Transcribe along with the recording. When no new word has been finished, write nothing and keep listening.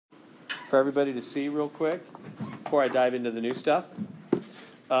for everybody to see real quick before I dive into the new stuff.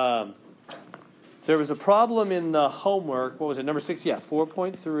 There was a problem in the homework. What was it? Number 6? Yeah,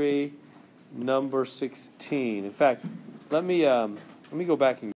 4.3, number 16. In fact, let me go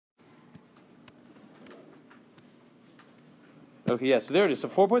back and. Okay, yeah. So there it is. So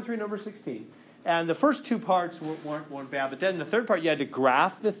 4.3, number 16. And the first two parts weren't bad, but then the third part, you had to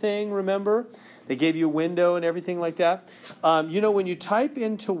graph the thing, remember? They gave you a window and everything like that. When you type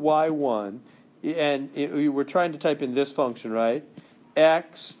into y1, and we're trying to type in this function, right?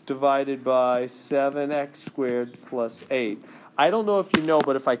 X divided by 7x squared plus 8. I don't know if you know,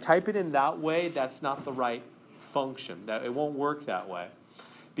 but if I type it in that way, that's not the right function. It won't work that way.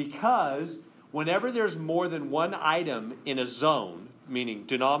 Because whenever there's more than one item in a zone, meaning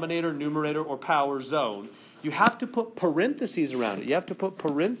denominator, numerator, or power zone, you have to put parentheses around it. You have to put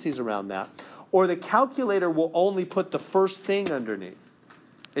parentheses around that. Or the calculator will only put the first thing underneath.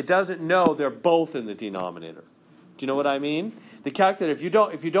 It doesn't know they're both in the denominator. Do you know what I mean? The calculator, if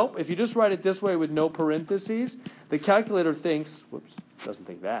you just write it this way with no parentheses, the calculator thinks, doesn't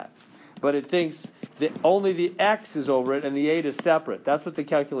think that. But it thinks that only the x is over it and the 8 is separate. That's what the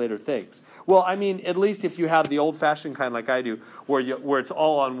calculator thinks. Well, I mean, at least if you have the old-fashioned kind like I do, where it's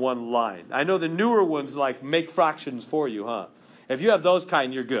all on one line. I know the newer ones like make fractions for you, huh? If you have those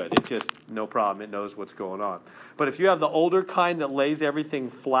kind, you're good. It's just no problem. It knows what's going on. But if you have the older kind that lays everything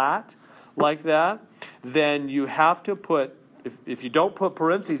flat like that, then you have to put, if you don't put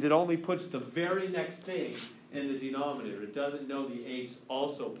parentheses, it only puts the very next thing in the denominator. It doesn't know the 8's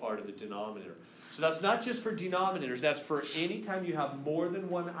also part of the denominator. So that's not just for denominators. That's for any time you have more than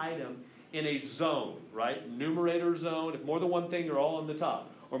one item in a zone, right? Numerator zone. If more than one thing are all on the top,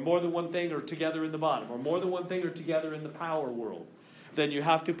 or more than one thing are together in the bottom, or more than one thing are together in the power world, then you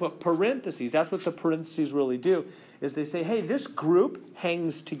have to put parentheses. That's what the parentheses really do, is they say, hey, this group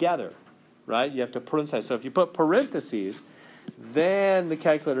hangs together, right? You have to parenthesize. So if you put parentheses, then the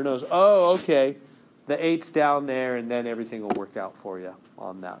calculator knows, oh, okay, the 8's down there, and then everything will work out for you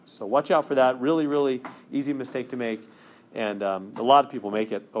on that. So watch out for that. Really, really easy mistake to make, and a lot of people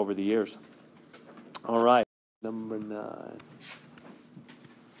make it over the years. All right, number 9.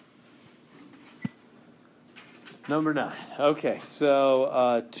 Number 9. Okay,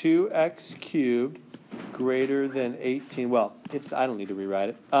 so 2x cubed greater than 18. Well, I don't need to rewrite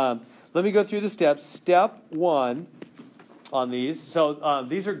it. Let me go through the steps. Step 1 on these. So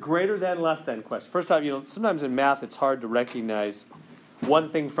these are greater than, less than questions. First off, sometimes in math it's hard to recognize one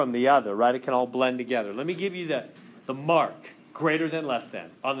thing from the other, right? It can all blend together. Let me give you the mark, greater than, less than.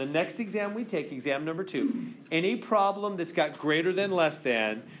 On the next exam we take, exam number 2, any problem that's got greater than, less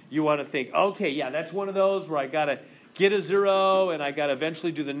than, you want to think, okay, yeah, that's one of those where I got to get a 0 and I got to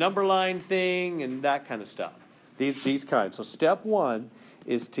eventually do the number line thing and that kind of stuff. These kinds. So step 1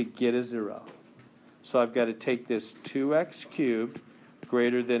 is to get a 0. So I've got to take this 2x cubed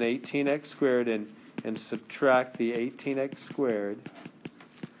greater than 18x squared and subtract the 18x squared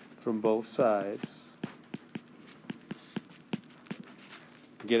from both sides.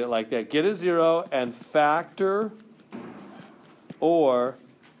 Get it like that. Get a 0 and factor or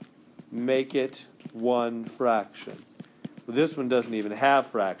make it one fraction. Well, this one doesn't even have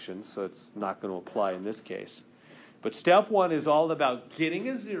fractions, so it's not going to apply in this case. But step 1 is all about getting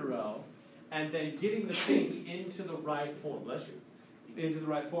a 0 and then getting the thing into the right form. Bless you. Into the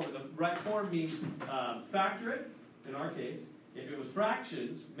right form. The right form means factor it, in our case. If it was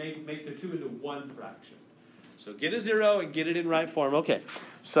fractions, make the 2 into one fraction. So get a 0 and get it in right form. Okay,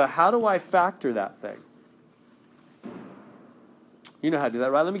 so how do I factor that thing? You know how to do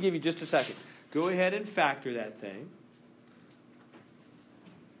that, right? Let me give you just a second. Go ahead and factor that thing.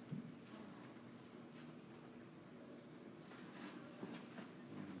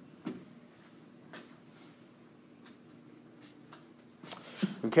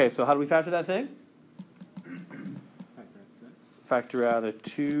 Okay, so how do we factor that thing? Factor out a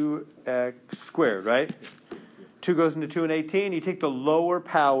 2x squared, right? 2 goes into 2 and 18. You take the lower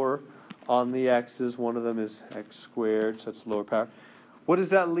power on the x's. One of them is x squared, so that's lower power. What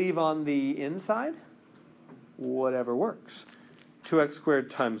does that leave on the inside? Whatever works. 2x squared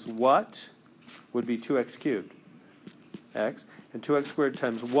times what would be 2x cubed? X. And 2x squared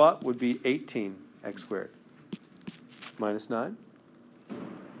times what would be 18x squared? Minus 9?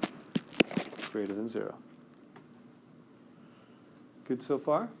 Greater than 0. Good so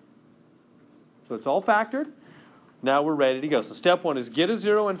far? So it's all factored. Now we're ready to go. So step 1 is get a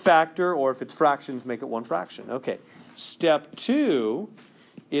 0 and factor, or if it's fractions, make it one fraction. Okay. Step 2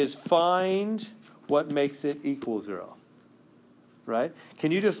 is find what makes it equal 0. Right?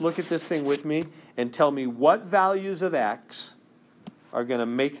 Can you just look at this thing with me and tell me what values of x are going to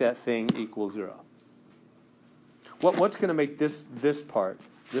make that thing equal 0. What's going to make this part,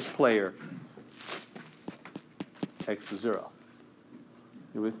 this player, x is 0?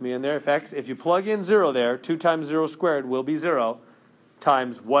 You with me in there? If you plug in 0 there, 2 times 0 squared will be 0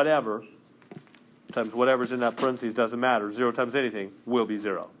 times whatever's in that parentheses, doesn't matter. 0 times anything will be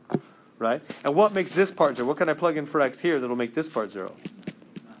 0. Right? And what makes this part 0? What can I plug in for x here that will make this part 0?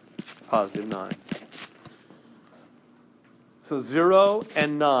 Positive 9. So 0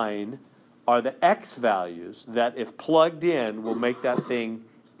 and 9 are the x values that, if plugged in, will make that thing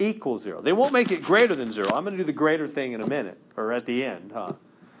equal 0. They won't make it greater than 0. I'm going to do the greater thing in a minute, or at the end, huh?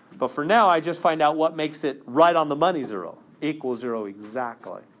 But for now, I just find out what makes it right on the money 0. Equal 0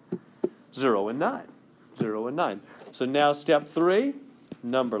 exactly. 0 and 9. 0 and 9. So now step 3,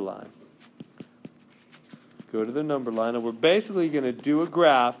 number line. Go to the number line, and we're basically going to do a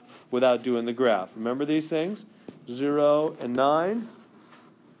graph without doing the graph. Remember these things? 0 and 9.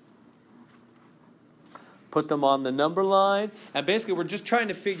 Put them on the number line. And basically, we're just trying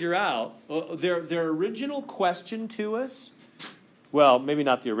to figure out their original question to us. Well, maybe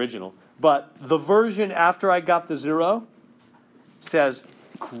not the original, but the version after I got the 0 says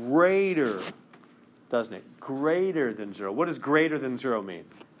greater, doesn't it? Greater than 0. What does greater than 0 mean?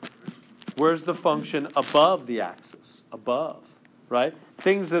 Where's the function above the axis? Above, right?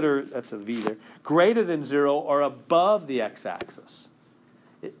 Things that are, that's a v there, greater than 0 are above the x-axis,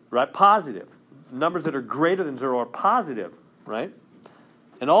 right? Positive. Numbers that are greater than 0 are positive, right?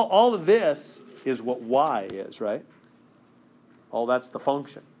 And all of this is what y is, right? All that's the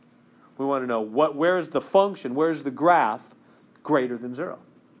function. We want to know where is the function, where is the graph greater than 0?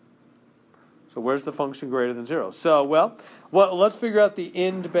 So where's the function greater than 0? So, well, let's figure out the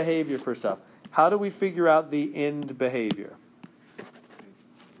end behavior first off. How do we figure out the end behavior?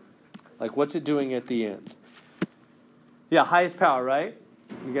 Like, what's it doing at the end? Yeah, highest power, right?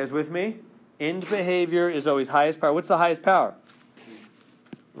 You guys with me? End behavior is always highest power. What's the highest power?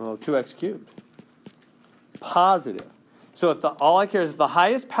 Well, 2x cubed. Positive. So if all I care is if the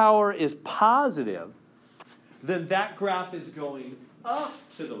highest power is positive, then that graph is going up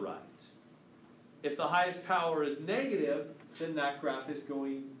to the right. If the highest power is negative, then that graph is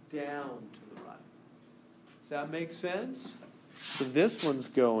going down to the right. Does that make sense? So this one's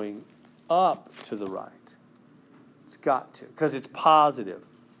going up to the right. It's got to, because it's positive.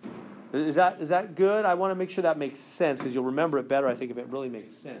 Is that good? I want to make sure that makes sense, because you'll remember it better, I think, if it really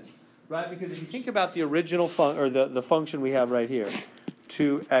makes sense. Right? Because if you think about the original the function we have right here,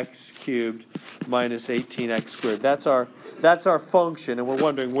 2x cubed minus 18x squared. That's our function, and we're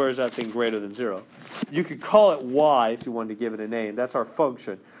wondering where is that thing greater than 0. You could call it y if you wanted to give it a name. That's our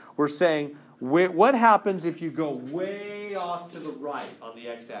function. We're saying, what happens if you go way off to the right on the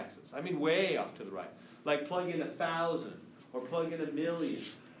x-axis? I mean way off to the right. Like plug in 1,000 or plug in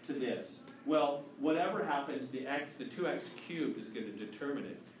 1,000,000 to this. Well, whatever happens, the 2x cubed is going to determine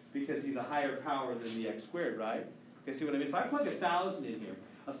it, because he's a higher power than the x squared, right? Okay, see what I mean? If I plug 1,000 in here,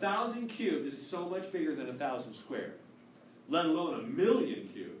 1,000 cubed is so much bigger than 1,000 squared. Let alone 1,000,000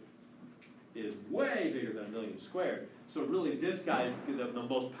 cubed is way bigger than 1,000,000 squared. So really, this guy's the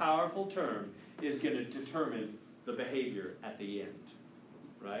most powerful term is going to determine the behavior at the end.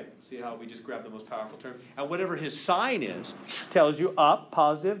 Right? See how we just grab the most powerful term? And whatever his sign is, tells you up,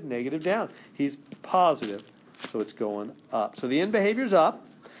 positive, negative, down. He's positive, so it's going up. So the end behavior's up.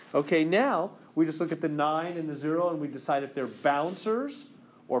 Okay, now we just look at the 9 and the 0, and we decide if they're bouncers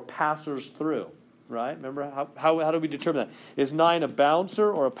or passers through. Right? Remember, how do we determine that? Is 9 a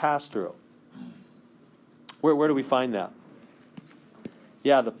bouncer or a pass-through? Where do we find that?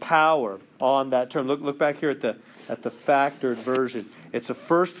 Yeah, the power on that term. Look back here at the factored version. It's a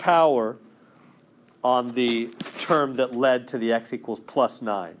first power on the term that led to the x equals plus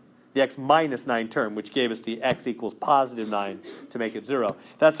 9. The x minus 9 term, which gave us the x equals positive 9 to make it 0.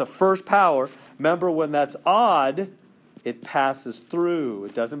 That's a first power. Remember, when that's odd, it passes through.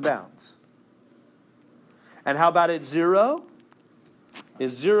 It doesn't bounce. And how about at 0?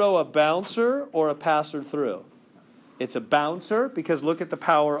 Is 0 a bouncer or a passer through? It's a bouncer, because look at the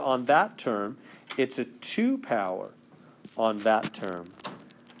power on that term. It's a 2 power on that term.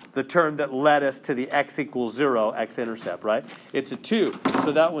 The term that led us to the x equals 0, x-intercept, right? It's a 2.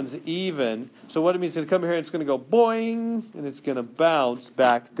 So that one's even. So what it means is it's going to come here and it's going to go boing, and it's going to bounce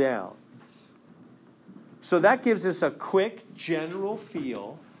back down. So that gives us a quick general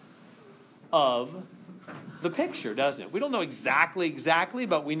feel of the picture, doesn't it? We don't know exactly,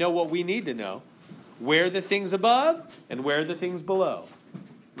 but we know what we need to know. Where the thing's above and where the thing's below.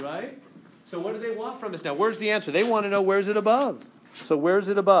 Right? So what do they want from us now? Where's the answer? They want to know, where's it above? So where's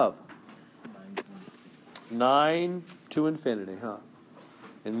it above? 9 to infinity, huh?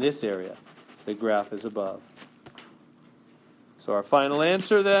 In this area, the graph is above. So our final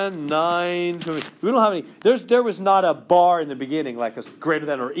answer then, 9 to, we don't have any, there was not a bar in the beginning, like a greater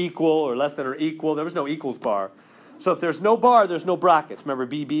than or equal or less than or equal. There was no equals bar. So if there's no bar, there's no brackets. Remember,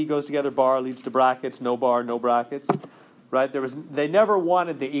 BB goes together, bar leads to brackets, no bar, no brackets. Right? They never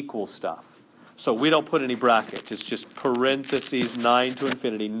wanted the equal stuff. So we don't put any brackets. It's just parentheses 9 to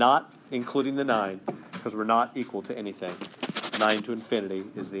infinity, not including the 9, because we're not equal to anything. 9 to infinity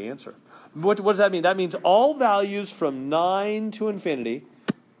is the answer. What does that mean? That means all values from 9 to infinity,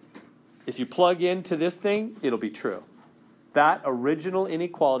 if you plug into this thing, it'll be true. That original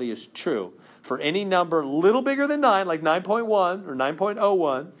inequality is true. For any number a little bigger than 9, like 9.1 or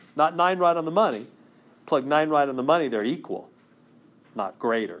 9.01, not 9 right on the money, plug 9 right on the money, they're equal, not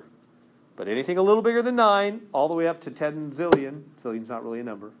greater. But anything a little bigger than 9, all the way up to 10 zillion, zillion's not really a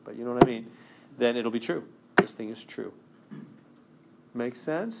number, but you know what I mean, then it'll be true. This thing is true. Make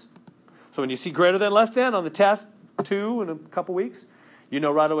sense? So when you see greater than, less than on the test 2 in a couple weeks, you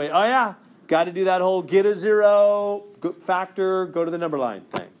know right away, oh yeah, got to do that whole get a zero, factor, go to the number line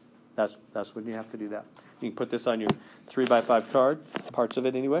thing. That's when you have to do that. You can put this on your 3x5 card, parts of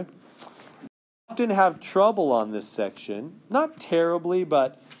it anyway. Often have trouble on this section. Not terribly,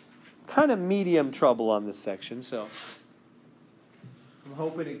 but kind of medium trouble on this section. So I'm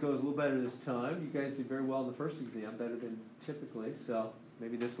hoping it goes a little better this time. You guys did very well in the first exam, better than typically. So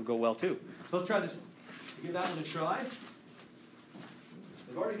maybe this will go well too. So let's try this. Give that one a try.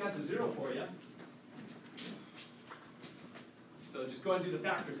 They've already got the 0 for you. So just go ahead and do the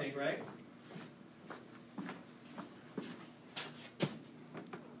factor thing, right?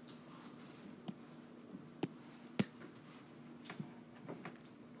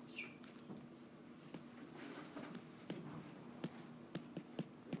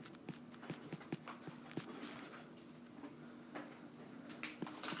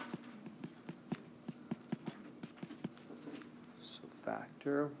 So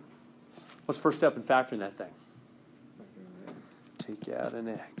factor. What's the first step in factoring that thing? Take out an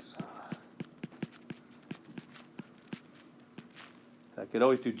x. So I could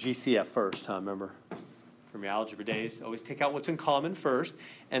always do GCF first, huh? Remember from your algebra days? Always take out what's in common first.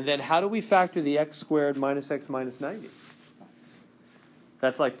 And then how do we factor the x squared minus x minus 90?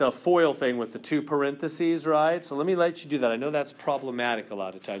 That's like the FOIL thing with the 2 parentheses, right? So let me let you do that. I know that's problematic a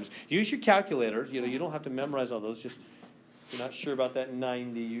lot of times. Use your calculator. You know, you don't have to memorize all those. Just if you're not sure about that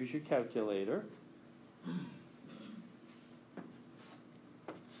 90, use your calculator.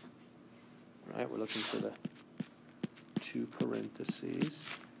 Right, we're looking for the 2 parentheses.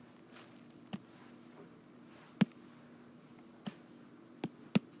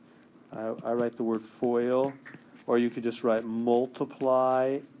 I write the word FOIL, or you could just write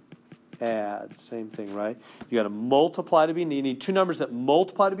multiply, add. Same thing, right? You got to multiply to be, you need 2 numbers that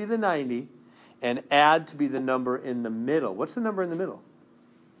multiply to be the 90, and add to be the number in the middle. What's the number in the middle?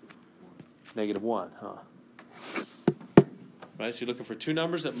 -1, huh? Right, so you're looking for 2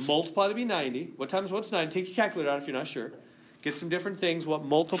 numbers that multiply to be 90. What times what's 90? Take your calculator out if you're not sure. Get some different things. What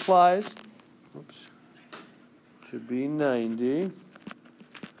multiplies to be 90?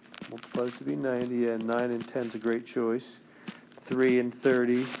 Multiplies to be 90. And 9 and 10 is a great choice. 3 and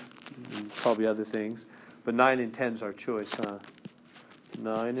 30, and probably other things. But 9 and 10 is our choice, huh?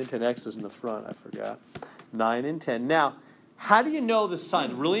 9 and 10. X is in the front, I forgot. 9 and 10. Now, how do you know the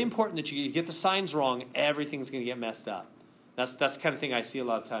sign? Really important that you get the signs wrong, everything's going to get messed up. That's the kind of thing I see a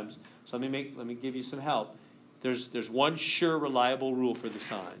lot of times. So let me give you some help. There's one sure, reliable rule for the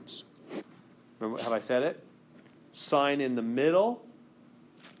signs. Remember, have I said it? Sign in the middle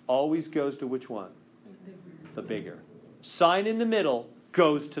always goes to which one? The bigger. Sign in the middle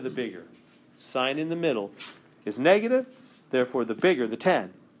goes to the bigger. Sign in the middle is negative, therefore the bigger, the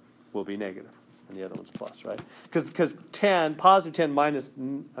 10, will be negative. And the other one's plus, right? Because 10, positive 10 minus,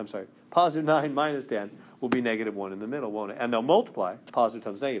 positive 9 minus 10 will be -1 in the middle, won't it? And they'll multiply, positive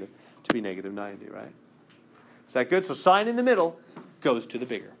times negative, to be -90, right? Is that good? So sign in the middle goes to the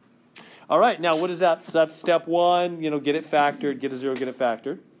bigger. All right, now what is that? That's step 1, get it factored, get a 0, get it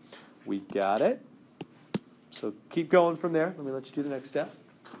factored. We got it. So keep going from there. Let me let you do the next step.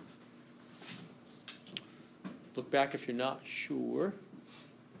 Look back if you're not sure.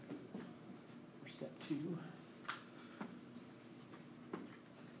 Step 2.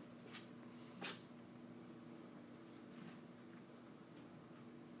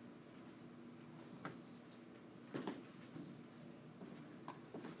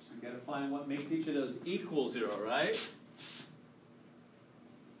 Find what makes each of those equal 0, right?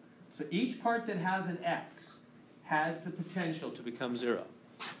 So each part that has an x has the potential to become 0.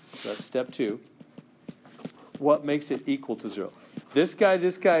 So that's step 2. What makes it equal to 0? this guy,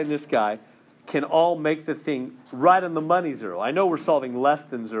 and this guy can all make the thing right on the money 0. I know we're solving less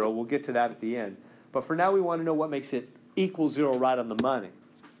than 0. We'll get to that at the end. But for now, we want to know what makes it equal 0 right on the money.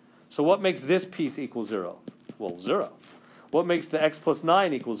 So what makes this piece equal 0? Well, 0. What makes the x plus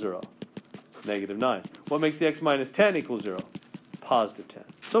 9 equal 0? Negative 9. What makes the x minus 10 equal 0? Positive 10.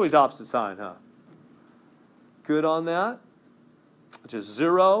 It's always opposite sign, huh? Good on that? Which is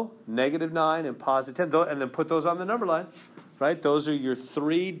 0, negative 9, and positive 10. And then put those on the number line. Right? Those are your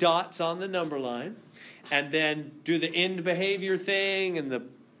 3 dots on the number line. And then do the end behavior thing and the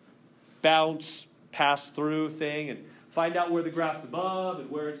bounce pass through thing and find out where the graph's above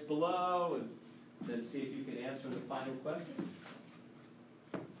and where it's below and then see if you can answer the final question.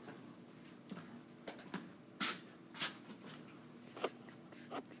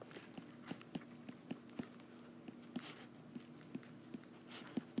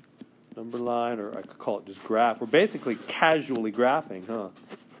 Number line, or I could call it just graph. We're basically casually graphing, huh?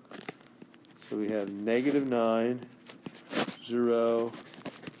 So we have negative 9, 0,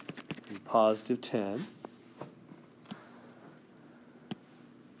 and positive 10.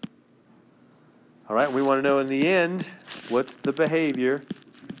 All right, we want to know in the end, what's the behavior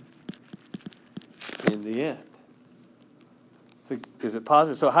in the end? So is it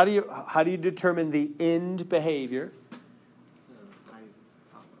positive? So how do you determine the end behavior?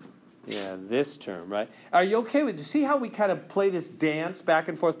 Yeah, this term, right? Are you okay with, see how we kind of play this dance back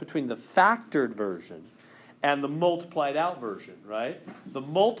and forth between the factored version and the multiplied out version, right? The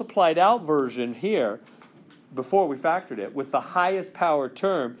multiplied out version here, before we factored it, with the highest power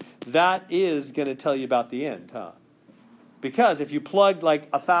term, that is going to tell you about the end, huh? Because if you plugged like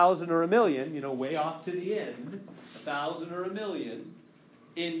 1,000 or 1,000,000, you know, way off to the end, 1,000 or 1,000,000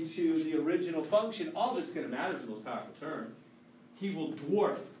 into the original function, all that's going to matter is the most powerful term. He will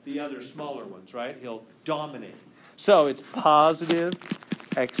dwarf the other smaller ones, right? He'll dominate. So it's positive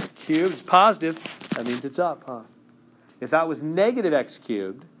x cubed. It's positive. That means it's up, huh? If that was negative x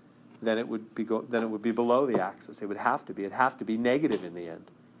cubed, then it would be below the axis. It would have to be. It'd have to be negative in the end.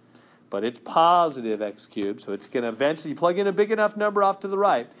 But it's positive x cubed, so it's going to eventually, you plug in a big enough number off to the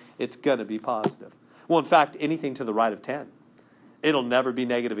right, it's going to be positive. Well, in fact, anything to the right of 10. It'll never be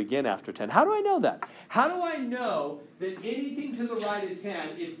negative again after 10. How do I know that? How do I know that anything to the right of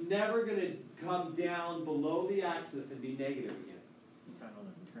 10, it's never going to come down below the axis and be negative again? We found all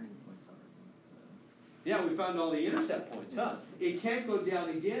the turning points on it. Yeah, we found all the intercept points, huh? It can't go down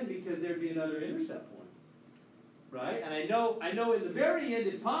again because there'd be another intercept point. Right? And I know in the very end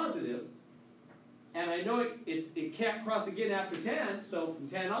it's positive, and I know it can't cross again after 10, so from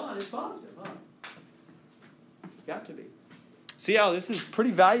 10 on it's positive, huh? It's got to be. See how this is pretty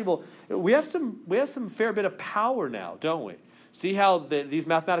valuable. We have some fair bit of power now, don't we? See how these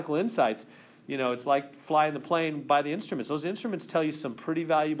mathematical insights, you know, it's like flying the plane by the instruments. Those instruments tell you some pretty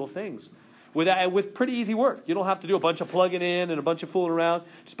valuable things with pretty easy work. You don't have to do a bunch of plugging in and a bunch of fooling around.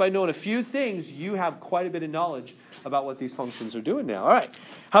 Just by knowing a few things, you have quite a bit of knowledge about what these functions are doing now. All right,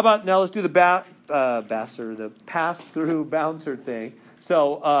 how about now let's do the pass-through bouncer thing.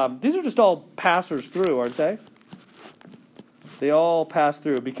 So these are just all passers through, aren't they? They all pass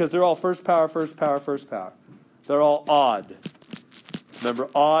through because they're all first power, first power, first power. They're all odd. Remember,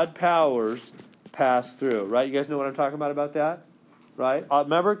 odd powers pass through, right? You guys know what I'm talking about that? Right?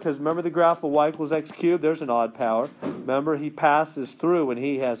 Remember the graph of y equals x cubed? There's an odd power. Remember, he passes through when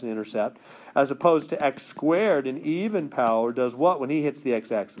he has an intercept. As opposed to x squared, an even power does what when he hits the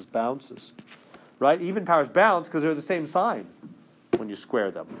x-axis? Bounces. Right? Even powers bounce because they're the same sign when you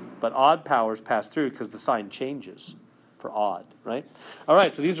square them. But odd powers pass through because the sign changes. For odd, right? All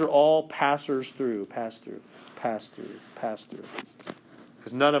right, so these are all passers through, pass through, pass through, pass through.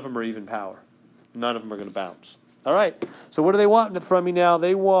 Because none of them are even power. None of them are going to bounce. All right, so what do they want from me now?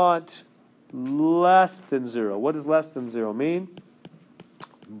 They want less than 0. What does less than 0 mean?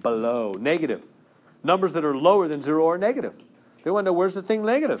 Below, negative. Numbers that are lower than 0 are negative. They want to know where's the thing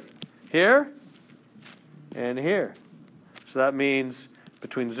negative? Here and here. So that means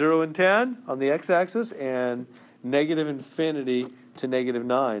between 0 and 10 on the x-axis and negative infinity to negative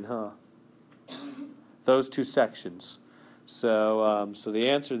 9, huh? Those two sections. So the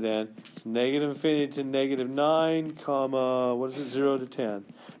answer then is negative infinity to negative 9, comma, what is it, 0 to 10.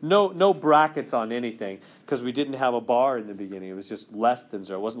 No brackets on anything because we didn't have a bar in the beginning. It was just less than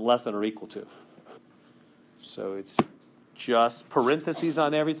 0. It wasn't less than or equal to. So it's just parentheses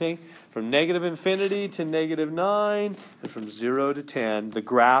on everything. From negative infinity to negative 9 and from 0 to 10, the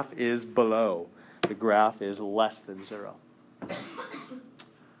graph is below. The graph is less than 0.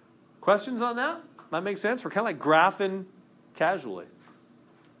 Questions on that? That makes sense? We're kind of like graphing casually.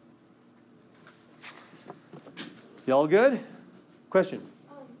 Y'all good? Question?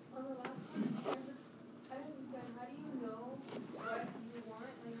 On the last one, I don't understand. How do you know what you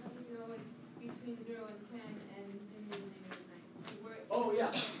want? Like, how do you know it's between 0 and 10 and -9? Like, Oh,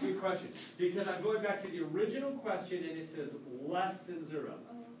 yeah, good question. Because I'm going back to the original question, and it says less than 0.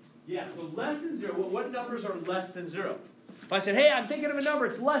 Yeah, so less than 0. Well, what numbers are less than 0? If I said, hey, I'm thinking of a number,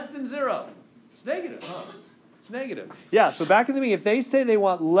 it's less than 0. It's negative, huh? It's negative. Yeah, so back in the beginning, if they say they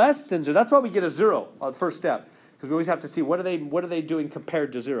want less than 0, that's why we get a 0 on the first step. Because we always have to see what are they doing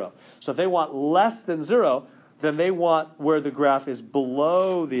compared to 0. So if they want less than 0, then they want where the graph is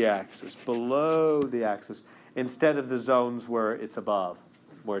below the axis, instead of the zones where it's above,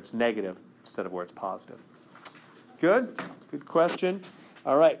 where it's negative instead of where it's positive. Good? Good question.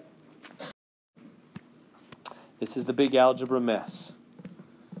 All right. This is the big algebra mess.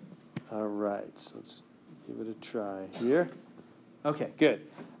 All right, so let's give it a try here. Okay, good.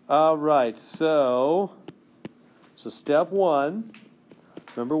 All right, so step 1,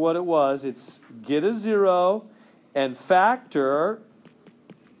 remember what it was. It's get a 0 and factor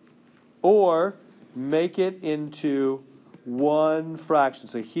or make it into one fraction.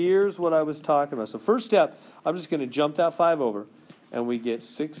 So here's what I was talking about. So first step, I'm just going to jump that 5 over, and we get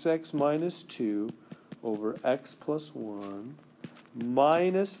 6x minus 2 over x plus 1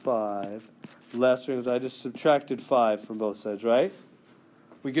 minus 5 less, I just subtracted 5 from both sides, right?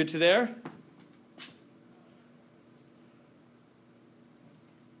 We good to there?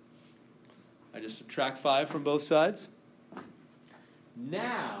 I just subtract 5 from both sides.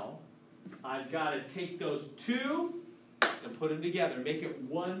 Now, I've got to take those 2 and put them together, make it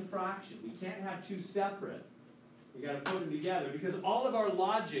one fraction. We can't have 2 separate. We got to put them together because all of our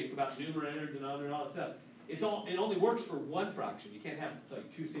logic about numerator, denominator, and all that stuff, it only works for one fraction. You can't have like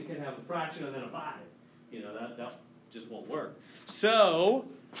 2. So you can't have a fraction and then a 5. You know that just won't work. So,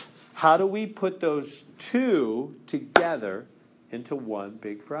 how do we put those 2 together into one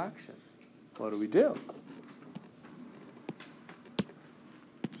big fraction? What do we do?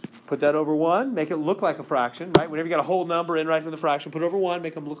 Put that over 1, make it look like a fraction, right? Whenever you got a whole number in right with a fraction, put it over 1,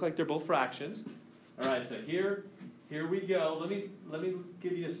 make them look like they're both fractions. All right, so here we go. Let me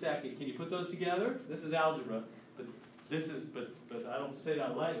give you a second. Can you put those together? This is algebra, but I don't say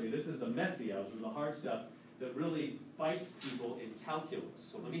that lightly. This is the messy algebra, the hard stuff that really bites people in calculus.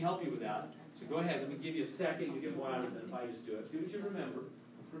 So let me help you with that. So go ahead. Let me give you a second. You get more out of it if I just do it. See what you remember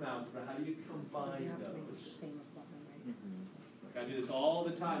from algebra. How do you combine those? I do this all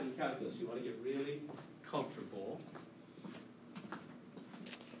the time in calculus. You want to get really comfortable.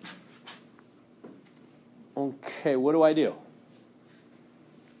 Okay, what do I do?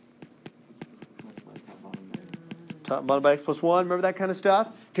 Top bottom by x plus 1. Remember that kind of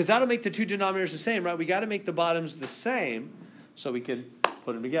stuff? Because that'll make the 2 denominators the same, right? We got to make the bottoms the same so we can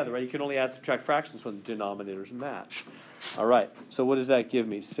put them together, right? You can only add subtract fractions when the denominators match. All right, so what does that give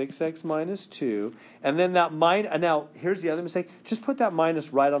me? 6x minus 2. And then that now, here's the other mistake. Just put that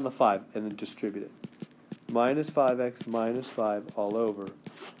minus right on the 5 and then distribute it. Minus 5x minus 5 all over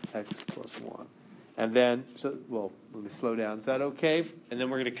x plus 1. And then, let me slow down. Is that okay? And then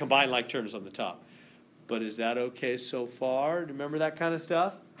we're going to combine like terms on the top. But is that okay so far? Do you remember that kind of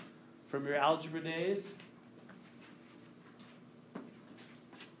stuff from your algebra days? So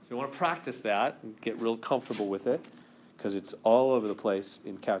you want to practice that and get real comfortable with it because it's all over the place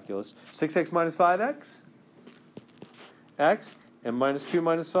in calculus. 6x minus 5x, x, and minus 2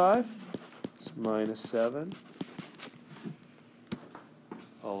 minus 5, it's minus 7.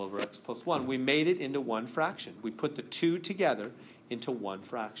 All over x plus 1. We made it into one fraction. We put the 2 together into one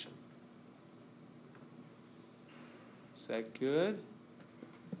fraction. Is that good?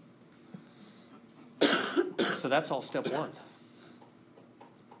 So that's all step 1.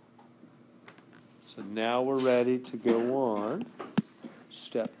 So now we're ready to go on.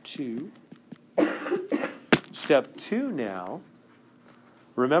 Step 2. Step 2 now.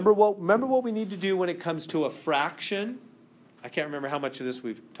 Remember what we need to do when it comes to a fraction? I can't remember how much of this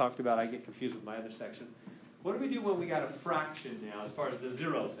we've talked about. I get confused with my other section. What do we do when we got a fraction now as far as the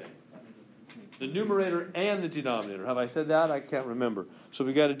 0 thing? The numerator and the denominator. Have I said that? I can't remember. So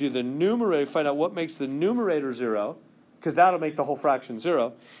we got to do the numerator, find out what makes the numerator 0, because that'll make the whole fraction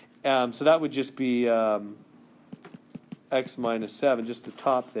 0. So that would just be x minus 7, just the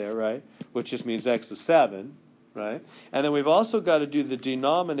top there, right? Which just means x is 7. Right? And then we've also got to do the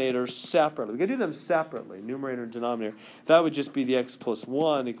denominator separately. We've got to do them separately, numerator and denominator. That would just be the x plus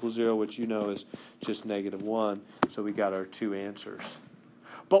 1 equals 0, which you know is just negative 1. So we got our 2 answers.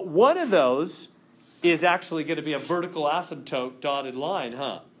 But one of those is actually going to be a vertical asymptote dotted line,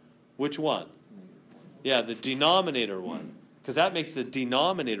 huh? Which one? Yeah, the denominator one. Because that makes the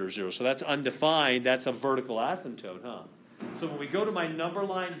denominator 0. So that's undefined. That's a vertical asymptote, huh? So when we go to my number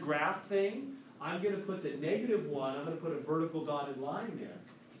line graph thing, I'm going to put the negative 1, I'm going to put a vertical dotted line there,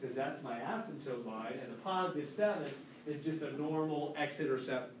 because that's my asymptote line, and the positive 7 is just a normal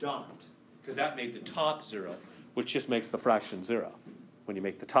x-intercept dot, because that made the top 0, which just makes the fraction 0 when you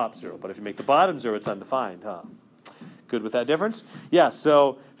make the top 0. But if you make the bottom 0, it's undefined, huh? Good with that difference? Yeah,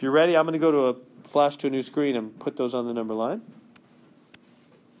 so if you're ready, I'm going to go to a flash to a new screen and put those on the number line.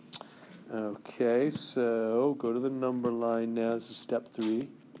 Okay, so go to the number line now. This is step 3.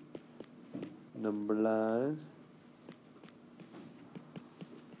 Number line.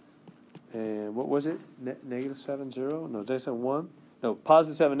 And what was it? Negative 7, 0? No, did I say 1? No,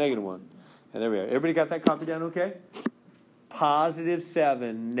 positive 7, negative 1. And there we are. Everybody got that copy down okay? Positive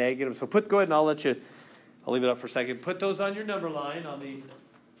 7, negative. So go ahead and I'll leave it up for a second. Put those on your number line on the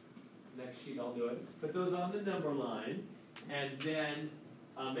next sheet. I'll do it. Put those on the number line. And then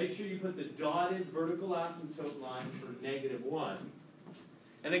make sure you put the dotted vertical asymptote line for negative 1.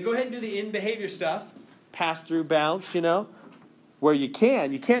 And then go ahead and do the in behavior stuff. Pass through, bounce, where you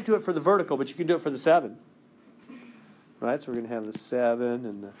can. You can't do it for the vertical, but you can do it for the 7. Right? So we're going to have the 7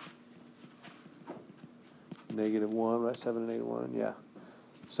 and the negative 1, right? 7 and negative 1, yeah.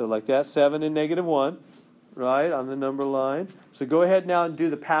 So like that, 7 and negative 1, right, on the number line. So go ahead now and do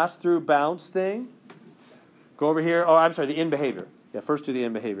the pass-through bounce thing. Go over here. Oh, I'm sorry, the in behavior. Yeah, first do the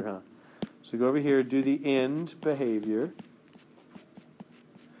in behavior, huh? So go over here, do the end behavior.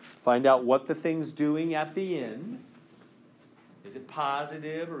 Find out what the thing's doing at the end. Is it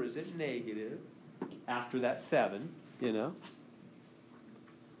positive or is it negative after that 7,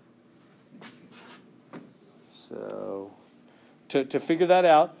 So to figure that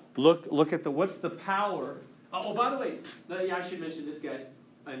out, look at what's the power. Oh, by the way, I should mention this, guys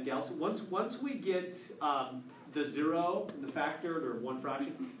and gals. Once we get the 0 and the factored or 1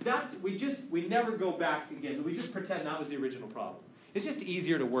 fraction, we never go back again. We just pretend that was the original problem. It's just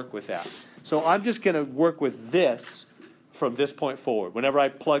easier to work with that. So I'm just going to work with this from this point forward. Whenever I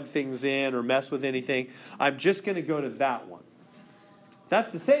plug things in or mess with anything, I'm just going to go to that one. That's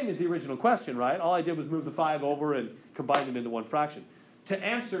the same as the original question, right? All I did was move the 5 over and combine them into 1 fraction. To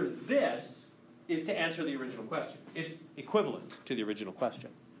answer this is to answer the original question. It's equivalent to the original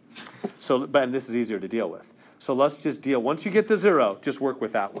question. And this is easier to deal with. So let's just deal. Once you get the 0, just work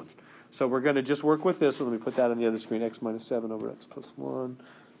with that one. So we're going to just work with this one. Let me put that on the other screen. X minus 7 over x plus 1.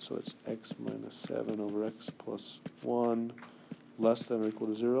 So it's x minus 7 over x plus 1 less than or equal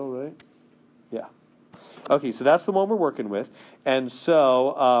to 0, right? Yeah. Okay, so that's the one we're working with. And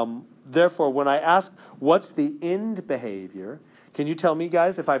so, therefore, when I ask what's the end behavior, can you tell me,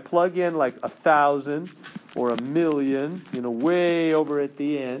 guys, if I plug in like 1,000 or 1,000,000, way over at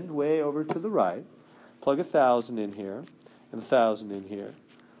the end, way over to the right, plug 1,000 in here and 1,000 in here,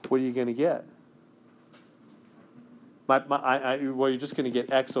 what are you going to get? Well, you're just going to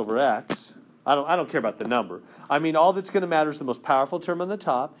get x over x. I don't care about the number. I mean, all that's going to matter is the most powerful term on the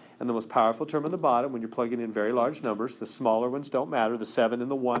top and the most powerful term on the bottom when you're plugging in very large numbers. The smaller ones don't matter. The 7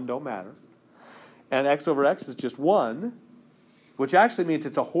 and the 1 don't matter. And x over x is just 1, which actually means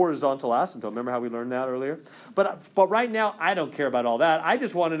it's a horizontal asymptote. Remember how we learned that earlier? But right now, I don't care about all that. I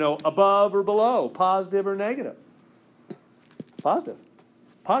just want to know above or below, positive or negative. Positive.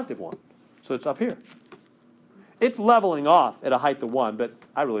 Positive 1. So it's up here. It's leveling off at a height of 1, but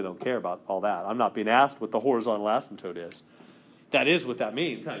I really don't care about all that. I'm not being asked what the horizontal asymptote is. That is what that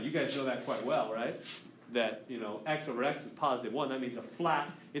means. Huh? You guys know that quite well, right? That, x over x is positive 1. That means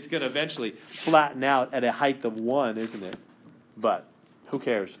it's going to eventually flatten out at a height of 1, isn't it? But who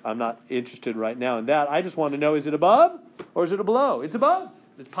cares? I'm not interested right now in that. I just want to know, is it above or is it below? It's above.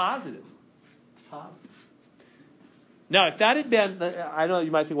 It's positive. It's positive. Now, if that had been, I know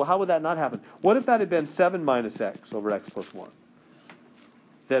you might think, well, how would that not happen? What if that had been 7 minus x over x plus 1?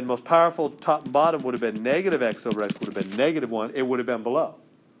 Then most powerful top and bottom would have been negative x over x would have been negative 1. It would have been below.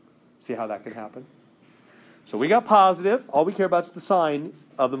 See how that can happen? So we got positive. All we care about is the sign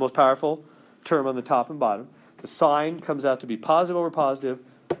of the most powerful term on the top and bottom. The sign comes out to be positive over positive,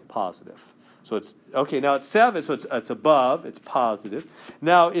 positive. So it's, okay, now it's 7, so it's above, it's positive.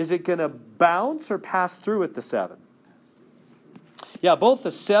 Now, is it going to bounce or pass through at the 7? Yeah, both the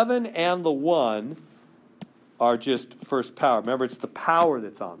 7 and the 1 are just first power. Remember, it's the power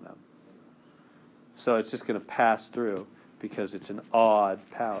that's on them. So it's just going to pass through because it's an odd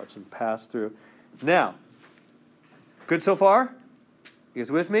power. It's going to pass through. Now, good so far? You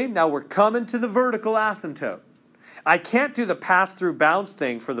guys with me? Now we're coming to the vertical asymptote. I can't do the pass-through bounce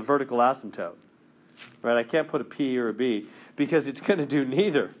thing for the vertical asymptote. Right? I can't put a P or a B because it's going to do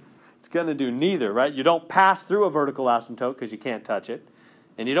neither. It's going to do neither, right? You don't pass through a vertical asymptote because you can't touch it.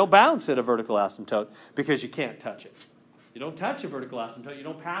 And you don't bounce at a vertical asymptote because you can't touch it. You don't touch a vertical asymptote. You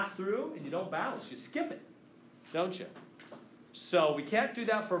don't pass through, and you don't bounce. You skip it, don't you? So we can't do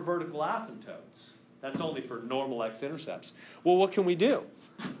that for vertical asymptotes. That's only for normal x-intercepts. Well, what can we do?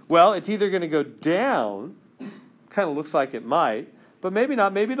 Well, it's either going to go down, kind of looks like it might, but maybe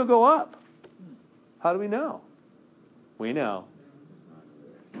not. Maybe it'll go up. How do we know? We know.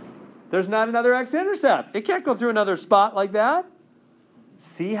 There's not another x-intercept. It can't go through another spot like that.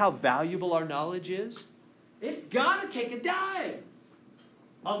 See how valuable our knowledge is? It's got to take a dive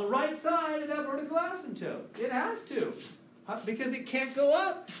on the right side of that vertical asymptote. It has to. Because it can't go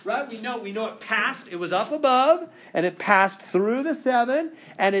up, right? We know it passed. It was up above, and it passed through the 7,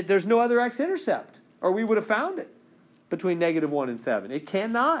 and there's no other x-intercept, or we would have found it between -1 and 7. It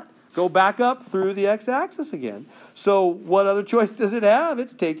cannot go back up through the x-axis again. So what other choice does it have?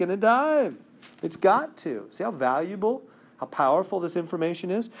 It's taken a dive. It's got to. See how valuable, how powerful this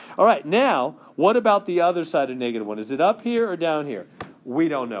information is? All right, now, what about the other side of -1? Is it up here or down here? We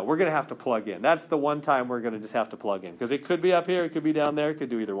don't know. We're going to have to plug in. That's the one time we're going to just have to plug in. Because it could be up here, it could be down there, it could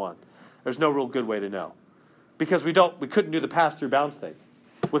do either one. There's no real good way to know. Because we couldn't do the pass-through bounce thing.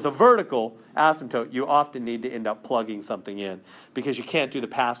 With a vertical asymptote, you often need to end up plugging something in. Because you can't do the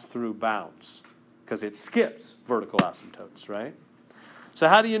pass-through bounce. Because it skips vertical asymptotes, right? So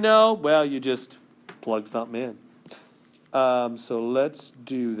how do you know? Well, you just plug something in. So let's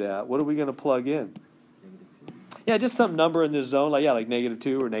do that. What are we going to plug in? Yeah, just some number in this zone, like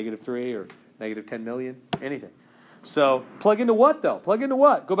 -2 or -3 or -10 million, anything. So plug into what, though? Plug into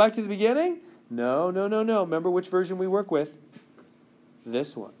what? Go back to the beginning? No. Remember which version we work with?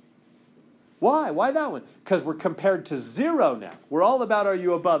 This one. Why? Why that one? Because we're compared to 0 now. We're all about, are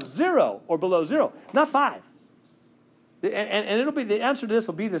you above 0 or below 0? Not 5. And it'll be, the answer to this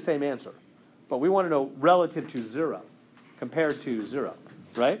will be the same answer. But we want to know relative to 0, compared to 0,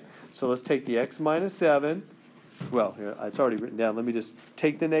 right? So let's take the x minus 7. Well, here, it's already written down. Let me just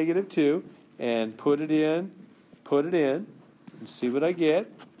take the -2 and put it in, and see what I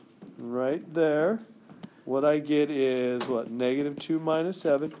get. Right there. What I get is, what, -2 minus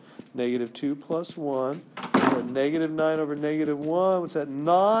 7, -2 plus 1. So -9 over -1. What's that?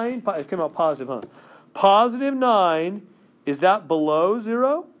 9. It came out positive, huh? Positive 9. Is that below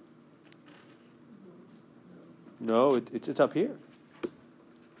 0? No, it's up here.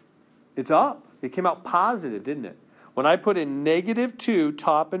 It's up. It came out positive, didn't it? When I put in -2,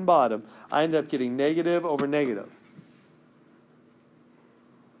 top and bottom, I ended up getting negative over negative.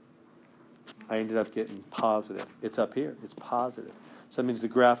 I ended up getting positive. It's up here. It's positive. So that means the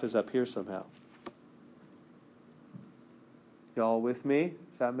graph is up here somehow. Y'all with me?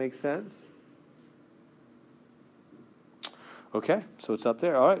 Does that make sense? Okay, so it's up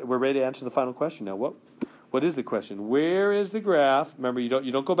there. All right, we're ready to answer the final question now. What is the question? Where is the graph? Remember, you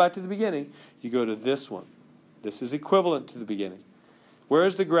don't go back to the beginning. You go to this one. This is equivalent to the beginning. Where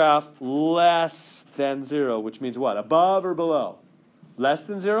is the graph less than 0, which means what? Above or below? Less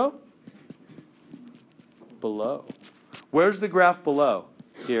than 0? Below. Where's the graph below?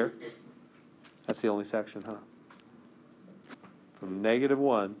 Here. That's the only section, huh? From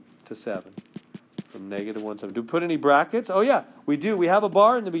 -1 to 7. From -1 to 7. Do we put any brackets? Oh, yeah, we do. We have a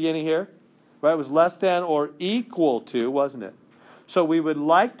bar in the beginning here. Right, it was less than or equal to, wasn't it? So we would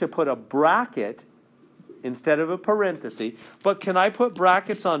like to put a bracket instead of a parenthesis. But can I put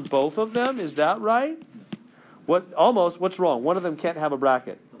brackets on both of them? Is that right? What's wrong? One of them can't have a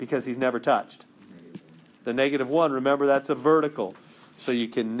bracket because he's never touched. The -1, remember, that's a vertical. So you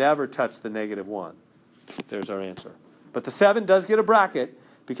can never touch the -1. There's our answer. But the 7 does get a bracket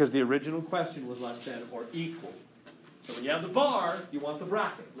because the original question was less than or equal. So when you have the bar, you want the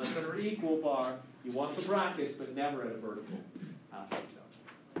bracket. Less than or equal bar, you want the brackets, but never at a vertical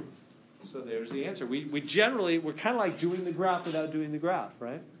asymptote. So there's the answer. We're kind of like doing the graph without doing the graph,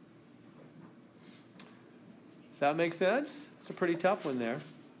 right? Does that make sense? It's a pretty tough one there.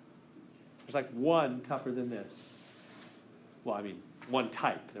 There's like one tougher than this. Well, I mean, one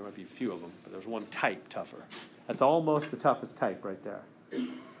type. There might be a few of them, but there's one type tougher. That's almost the toughest type right there.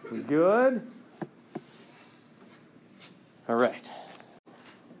 We good? All right.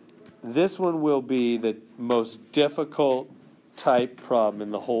 This one will be the most difficult type problem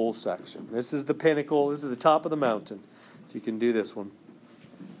in the whole section. This is the pinnacle. This is the top of the mountain. So you can do this one.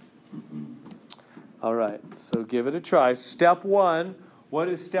 All right. So give it a try. Step 1. What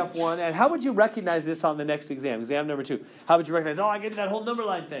is step 1? And how would you recognize this on the next exam? Exam number 2. How would you recognize? Oh, I get that whole number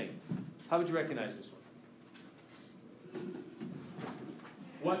line thing. How would you recognize this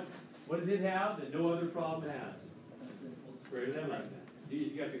one? What does it have that no other problem has? Greater than, less than. You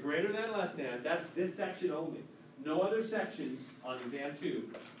got the greater than, less than. That's this section only. No other sections on exam 2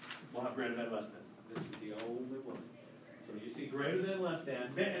 will have greater than, less than. This is the only one. So you see greater than, less than.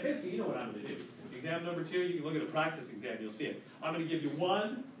 And basically, you know what I'm going to do. Exam number 2, you can look at a practice exam, you'll see it. I'm going to give you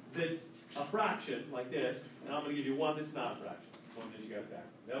one that's a fraction, like this, and I'm going to give you one that's not a fraction. One that you got to factor.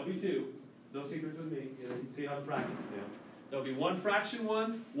 There'll be 2. No secrets with me. You know, you can see how the practice is now. There'll be one fraction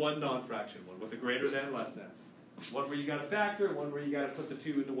one, one non-fraction one, with a greater than, less than. One where you got to factor, one where you got to put the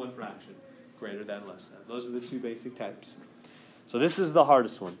 2 into one fraction. Greater than, less than. Those are the 2 basic types. So this is the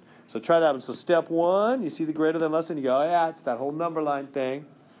hardest one. So try that one. So step 1, you see the greater than, less than, you go, oh, yeah, it's that whole number line thing.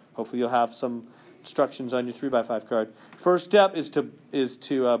 Hopefully you'll have some instructions on your 3x5 card. First step is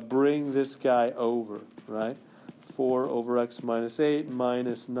to bring this guy over, right? 4 over x minus 8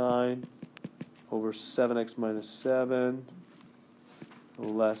 minus 9 over 7x minus 7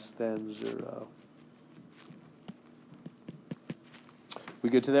 less than 0. We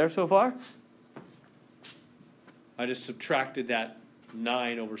good to there so far? I just subtracted that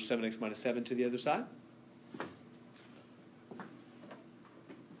 9 over 7x minus 7 to the other side.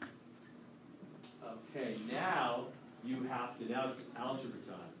 Okay, now you have to, now it's algebra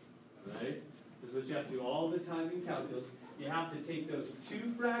time, right? This is what you have to do all the time in calculus. You have to take those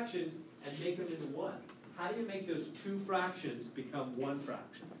 2 fractions and make them into 1. How do you make those 2 fractions become 1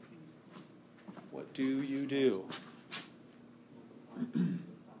 fraction? What do you do?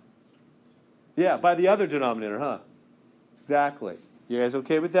 Yeah, by the other denominator, huh? Exactly. You guys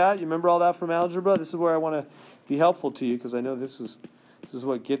okay with that? You remember all that from algebra? This is where I want to be helpful to you because I know this is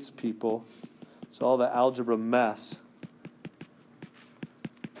what gets people. It's all the algebra mess.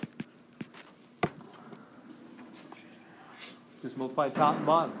 Just multiply top and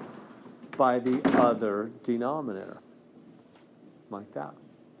bottom by the other denominator. Like that.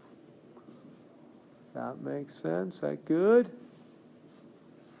 Does that make sense? Is that good?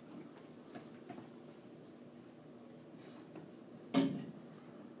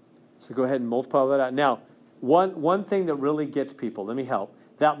 So go ahead and multiply that out. Now, one thing that really gets people, let me help.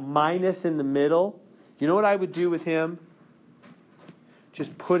 That minus in the middle, you know what I would do with him?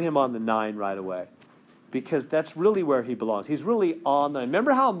 Just put him on the 9 right away. Because that's really where he belongs. He's really on the 9.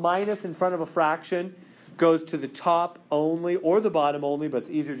 Remember how a minus in front of a fraction goes to the top only or the bottom only, but it's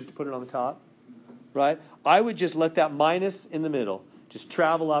easier just to put it on the top? Right? I would just let that minus in the middle just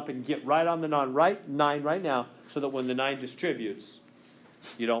travel up and get right on the 9 right now so that when the 9 distributes,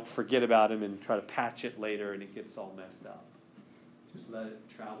 you don't forget about him and try to patch it later and it gets all messed up. Just let it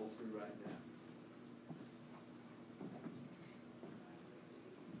travel through right now.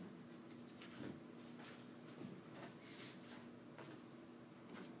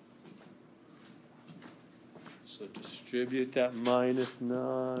 So distribute that minus 9,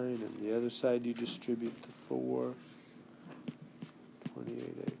 and the other side you distribute the 4.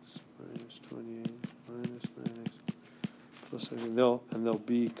 28x minus 28 minus 9x plus 7. And they'll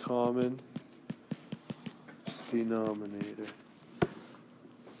be common denominator.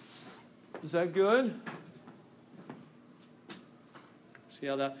 Is that good? See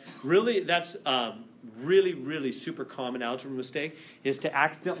how that really? That's really super common algebra mistake is to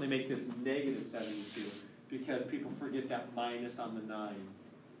accidentally make this negative 72. Because people forget that minus on the 9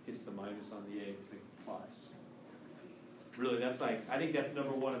 hits the minus on the 8 to make it plus. Really, that's like, I think that's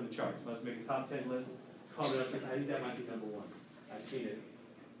number 1 on the chart. Let's make a top 10 list. I think that might be number 1. I've seen it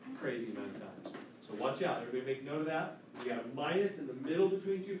crazy amount of times. So watch out. Everybody make note of that. You got a minus in the middle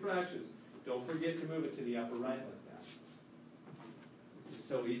between 2 fractions. Don't forget to move it to the upper right like that. It's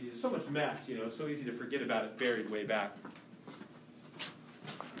so easy. There's so much mess, you know. It's so easy to forget about it buried way back.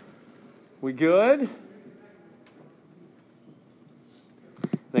 We good?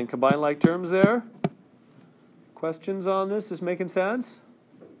 Then combine like terms there. Questions on this? Is this making sense?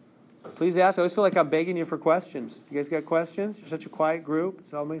 Please ask. I always feel like I'm begging you for questions. You guys got questions? You're such a quiet group.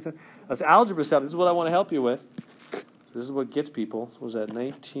 It's all making sense. That's algebra stuff. This is what I want to help you with. So this is what gets people. What was that?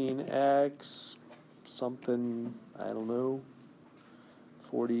 19x something, I don't know,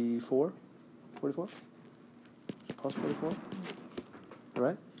 44? 44? Plus 44? All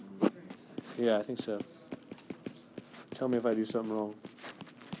right? Yeah, I think so. Tell me if I do something wrong.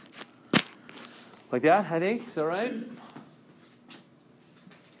 Like that, I think. Is that right?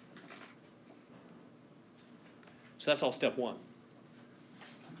 So that's all step 1.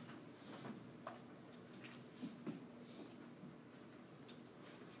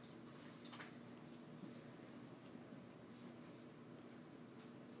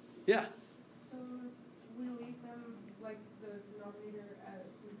 Yeah. So we leave them like the denominator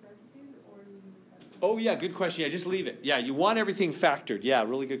in parentheses, or you? Oh yeah, good question. Yeah, just leave it. Yeah, you want everything factored. Yeah,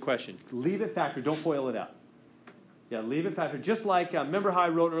 really good question. Leave it factored. Don't FOIL it out. Yeah, leave it factored. Just like remember how I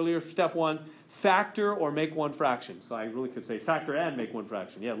wrote earlier, step 1, factor or make 1 fraction. So I really could say factor and make 1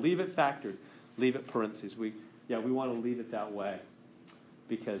 fraction. Yeah, leave it factored. Leave it parentheses. Yeah, we want to leave it that way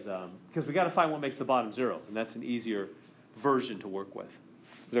because we got to find what makes the bottom 0, and that's an easier version to work with.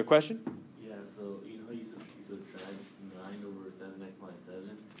 Is there a question? Yeah, so you know how you subtract 9 over 7x minus 7?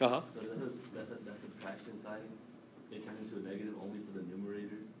 Uh-huh. So that subtraction sign, it turns into a negative only for the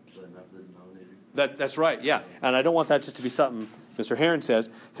numerator, but not for the denominator. That's right, yeah. And I don't want that just to be something Mr. Heron says.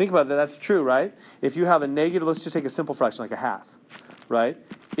 Think about that. That's true, right? If you have a negative, let's just take a simple fraction like a half, right?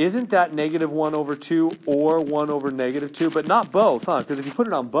 Isn't that negative 1 over 2 or 1 over negative 2? But not both, huh? Because if you put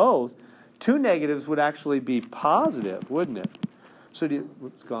it on both, 2 negatives would actually be positive, wouldn't it? So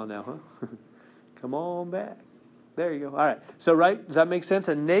it's gone now, huh? Come on back. There you go. All right. So, right, does that make sense?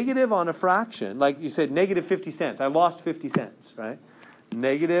 A negative on a fraction, like you said, negative 50 cents. I lost 50 cents, right?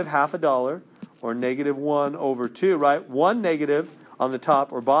 Negative half a dollar or negative 1 over 2, right? One negative on the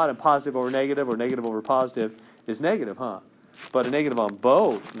top or bottom, positive over negative or negative over positive is negative, huh? But a negative on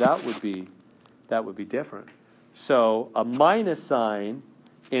both, that would be different. So a minus sign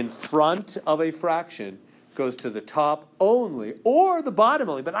in front of a fraction goes to the top only or the bottom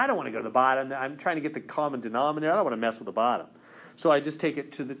only. But I don't want to go to the bottom. I'm trying to get the common denominator. I don't want to mess with the bottom. So I just take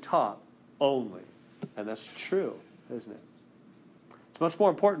it to the top only. And that's true, isn't it? It's much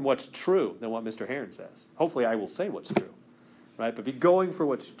more important what's true than what Mr. Heron says. Hopefully I will say what's true, right? But be going for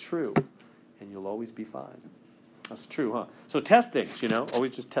what's true, and you'll always be fine. That's true, huh? So test things,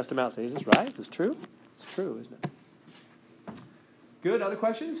 Always just test them out. Say, is this right? Is this true? It's true, isn't it? Good. Other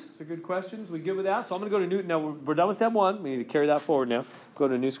questions? So good questions. We good with that? So I'm going to go to new. Now, we're done with step 1. We need to carry that forward now. Go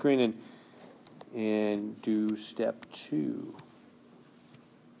to a new screen and do step 2.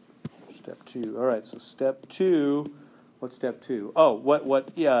 Step 2. All right, so step 2. What's step 2? Oh,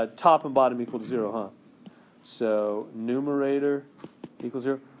 yeah, top and bottom equal to 0, huh? So numerator equals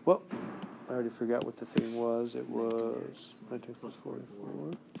 0. Well, I already forgot what the thing was. It was 19 plus 44.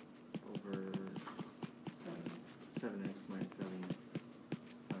 Over 7x minus 7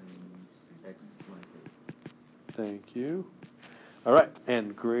 times x minus 8. Thank you. All right,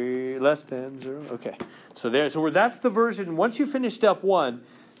 and less than 0. Okay, so that's the version. Once you finish step 1,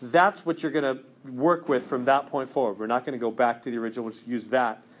 that's what you're going to work with from that point forward. We're not going to go back to the original. We'll just use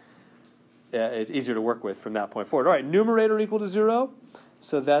that. It's easier to work with from that point forward. All right, numerator equal to 0.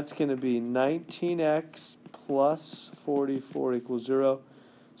 So that's going to be 19x plus 44 equals 0.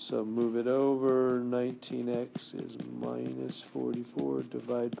 So move it over. 19x is minus 44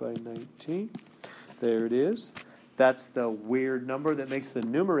 divided by 19. There it is. That's the weird number that makes the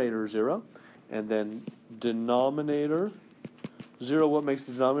numerator 0. And then denominator 0. What makes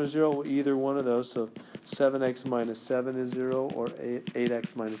the denominator 0? Well, either one of those. So 7x minus 7 is 0 or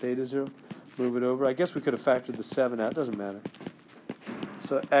 8x minus 8 is 0. Move it over. I guess we could have factored the 7 out. It doesn't matter.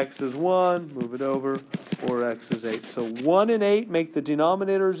 So x is 1, move it over, or x is 8. So 1 and 8 make the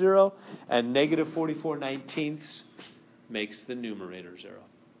denominator 0, and negative 44/19 makes the numerator 0.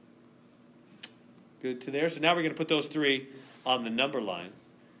 Good to there. So now we're going to put those 3 on the number line.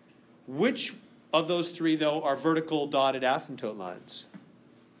 Which of those 3, though, are vertical dotted asymptote lines?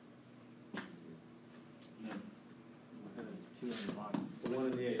 No. 2 on the bottom. The 1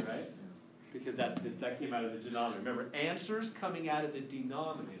 and the 8, right? Because that came out of the denominator. Remember, answers coming out of the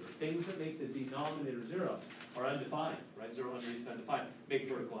denominator, things that make the denominator 0, are undefined, right? 0 underneath is undefined. Make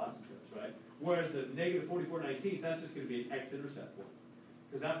vertical asymptotes, right? Whereas the negative 44/19, that's just going to be an x-intercept one.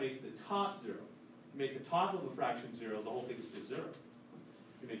 Because that makes the top 0. You make the top of a fraction 0, the whole thing is just 0.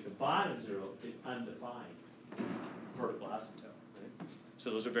 You make the bottom 0, it's undefined. It's vertical asymptote, right? So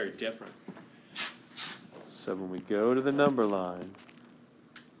those are very different. So when we go to the number line,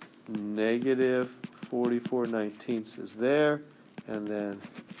 negative 44/19 is there, and then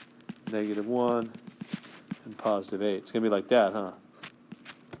negative 1 and positive 8. It's going to be like that, huh?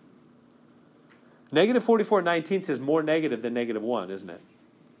 Negative 44/19 is more negative than negative 1, isn't it?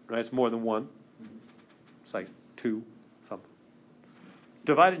 Right? It's more than 1. It's like 2 something.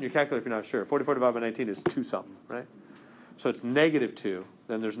 Divide it in your calculator if you're not sure. 44 divided by 19 is 2 something, right? So it's negative 2,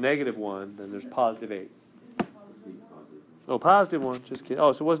 then there's negative 1, then there's positive 8. Oh, positive 1. Just kidding.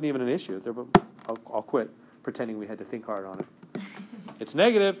 Oh, so it wasn't even an issue. I'll quit pretending we had to think hard on it. It's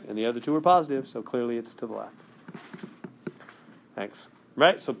negative, and the other 2 are positive, so clearly it's to the left. Thanks.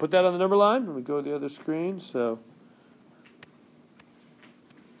 Right, so put that on the number line, and we go to the other screen. So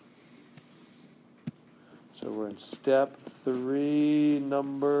we're in step 3,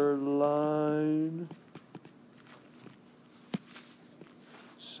 number line.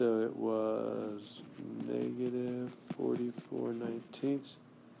 So it was negative 44/19,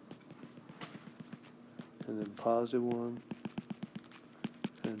 and then positive 1,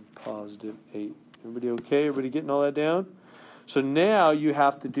 and positive 8. Everybody okay? Everybody getting all that down? So now you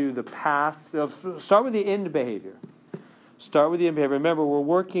have to do the passive. Start with the end behavior. Start with the end behavior. Remember, we're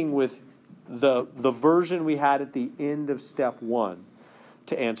working with the version we had at the end of step 1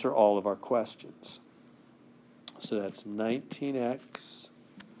 to answer all of our questions. So that's 19x,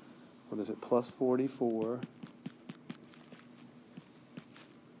 what is it, plus 44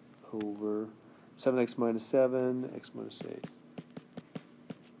 over 7x minus 7, x minus 8.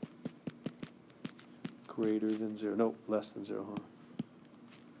 Greater than 0. No, less than 0,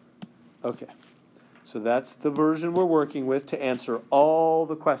 huh? Okay. So that's the version we're working with to answer all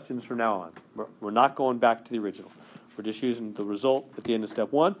the questions from now on. We're not going back to the original. We're just using the result at the end of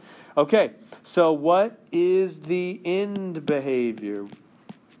step 1. Okay, so what is the end behavior?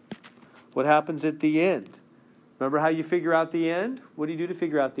 What happens at the end? Remember how you figure out the end? What do you do to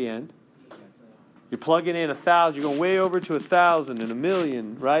figure out the end? You're plugging in 1,000. You're going way over to 1,000 and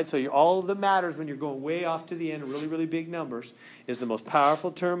 1,000,000, right? So all that matters when you're going way off to the end, really, really big numbers, is the most powerful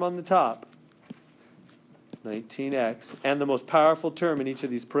term on the top, 19x, and the most powerful term in each of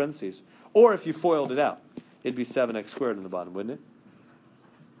these parentheses. Or if you FOILed it out, it'd be 7x squared on the bottom, wouldn't it?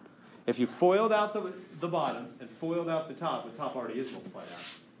 If you FOILed out the bottom and FOILed out the top already is multiplied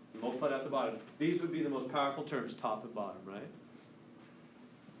out. You multiplied out the bottom. These would be the most powerful terms, top and bottom, right?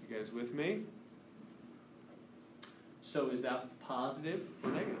 You guys with me? So is that positive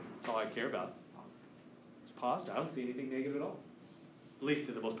or negative? That's all I care about. It's positive. I don't see anything negative at all. At least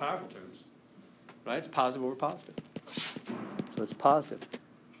in the most powerful terms. Right? It's positive over positive. So it's positive.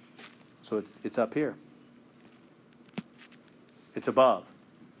 So it's up here. It's above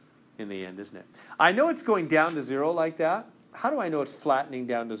in the end, isn't it? I know it's going down to 0 like that. How do I know it's flattening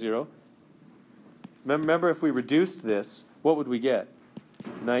down to 0? Remember if we reduced this, what would we get?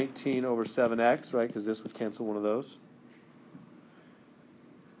 19 over 7x, right? Because this would cancel one of those.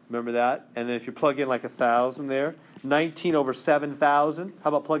 Remember that? And then if you plug in like 1,000 there, 19 over 7,000. How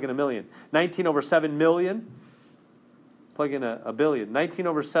about plug in 1,000,000? 19 over 7 million. Plug in a billion. 19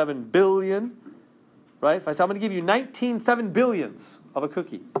 over 7 billion. Right? If I say I'm going to give you 19 7 of a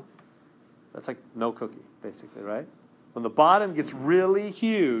cookie. That's like no cookie, basically, right? When the bottom gets really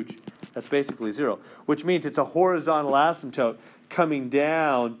huge, that's basically 0. Which means it's a horizontal asymptote coming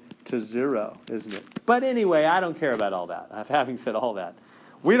down to 0, isn't it? But anyway, I don't care about all that. Having said all that.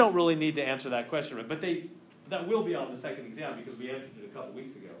 We don't really need to answer that question, right? But that will be on the second exam because we answered it a couple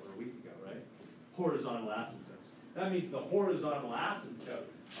weeks ago or a week ago, right? Horizontal asymptotes. That means the horizontal asymptote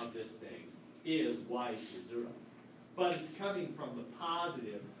of this thing is y equals 0. But it's coming from the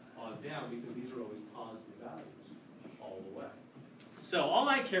positive on down because these are always positive values all the way. So all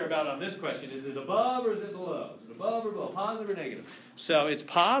I care about on this question is it above or is it below? Is it above or below? Positive or negative? So it's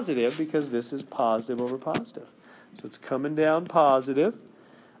positive because this is positive over positive. So it's coming down positive.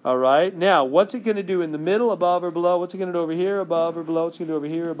 All right. Now, what's it going to do in the middle, above or below? What's it going to do over here, above or below? What's it going to do over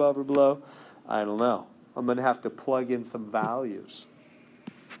here, above or below? I don't know. I'm going to have to plug in some values.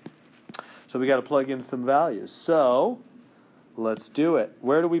 So we got to plug in some values. So let's do it.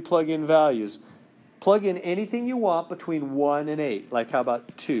 Where do we plug in values? Plug in anything you want between 1 and 8. Like how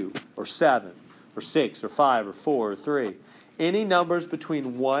about 2 or 7 or 6 or 5 or 4 or 3? Any numbers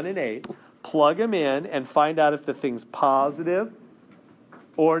between 1 and 8, plug them in and find out if the thing's positive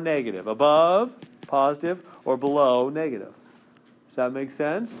or negative. Above, positive, or below, negative. Does that make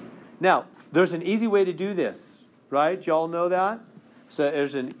sense? Now, there's an easy way to do this, right? Y'all know that? So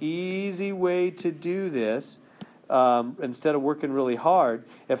there's an easy way to do this instead of working really hard.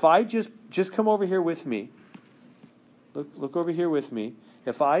 If I just come over here with me. Look over here with me.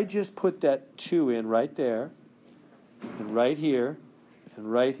 If I just put that 2 in right there, and right here, and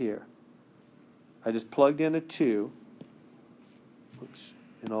right here. I just plugged in a 2. Oops.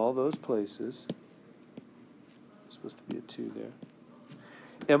 In all those places. There's supposed to be a 2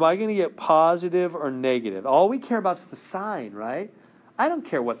 there. Am I going to get positive or negative? All we care about is the sign, right? I don't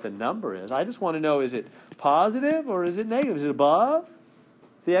care what the number is. I just want to know, is it positive or is it negative? Is it above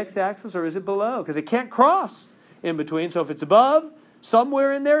the x-axis or is it below? Because it can't cross in between. So if it's above,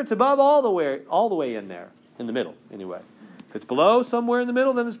 somewhere in there, it's above all the way in there. In the middle, anyway. If it's below somewhere in the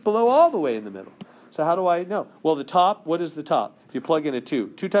middle, then it's below all the way in the middle. So how do I know? Well, the top, what is the top? If you plug in a 2.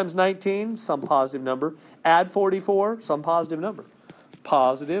 2 times 19, some positive number. Add 44, some positive number.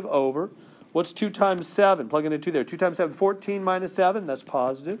 Positive over. What's 2 times 7? Plug in a 2 there. 2 times 7, 14 minus 7, that's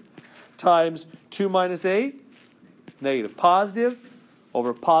positive. Times 2 minus 8, negative. Positive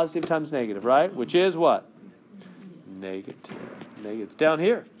over positive times negative, right? Which is what? Negative. Negative. It's down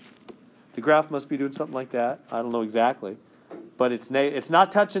here. The graph must be doing something like that. I don't know exactly. But it's not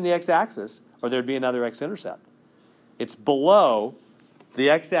touching the x-axis, or there'd be another x-intercept. It's below the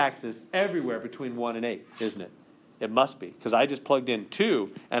x-axis everywhere between 1 and 8, isn't it? It must be, because I just plugged in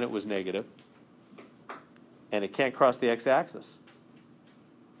 2 and it was negative. And it can't cross the x-axis.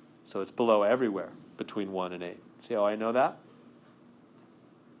 So it's below everywhere between 1 and 8. See how I know that?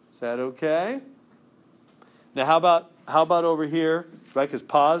 Is that okay? Now how about over here, right? Because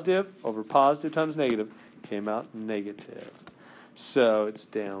positive over positive times negative came out negative. So it's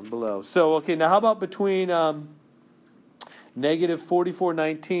down below. So, okay, now how about between negative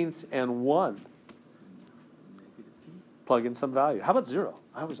 44/19 and 1? Plug in some value. How about 0?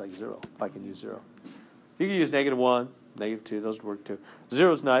 I always like 0, if I can use 0. You can use -1, -2, those would work too.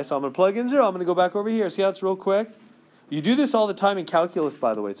 0 is nice, so I'm going to plug in 0. I'm going to go back over here. See how it's real quick? You do this all the time in calculus,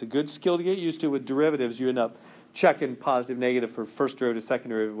 by the way. It's a good skill to get used to with derivatives. You end up checking positive, negative for first derivative, second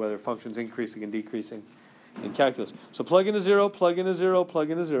derivative, whether a function's increasing and decreasing in calculus. So plug in a 0, plug in a 0, plug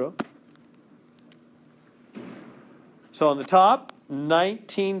in a 0. So on the top,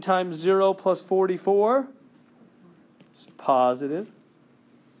 19 times 0 plus 44 is positive,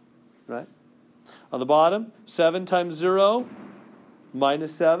 right? On the bottom, 7 times 0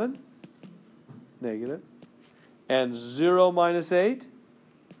 minus 7, negative. And 0 minus 8,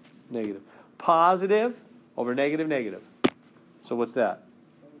 negative. Positive over negative, negative. So what's that?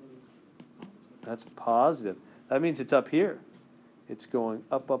 That's positive. That means it's up here. It's going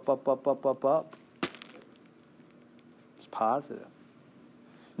up, up, up, up, up, up, up. It's positive.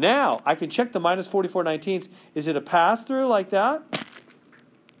 Now, I can check the minus 44/19. Is it a pass-through like that?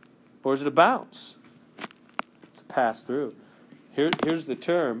 Or is it a bounce? It's a pass-through. Here's the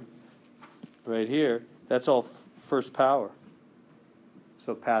term right here. That's all first power.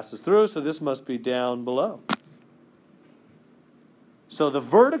 So it passes through, so this must be down below. So the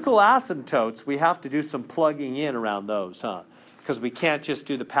vertical asymptotes, we have to do some plugging in around those, huh? Because we can't just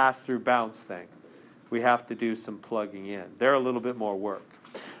do the pass-through bounce thing. We have to do some plugging in. They're a little bit more work.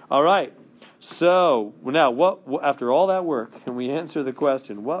 All right. So now, after all that work, can we answer the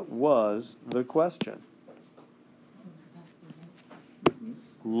question? What was the question?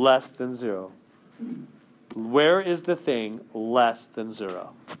 Less than 0. Where is the thing less than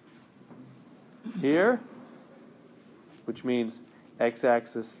 0? Here, which means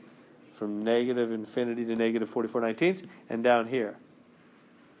x-axis from negative infinity to negative 44/19, and down here,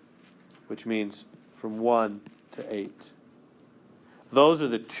 which means from 1 to 8. Those are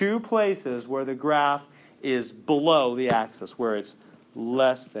the two places where the graph is below the axis, where it's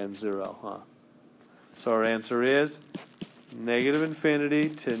less than 0, huh? So our answer is negative infinity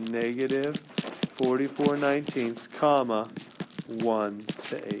to negative 44/19, comma, 1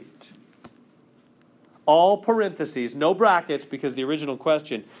 to 8. All parentheses, no brackets, because the original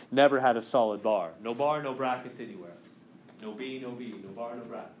question never had a solid bar. No bar, no brackets anywhere. No B, no B, no bar, no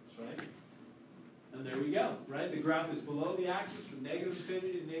brackets, right? And there we go, right? The graph is below the axis from negative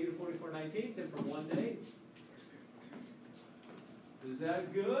infinity to negative 44/19 and from 1 to 8. Is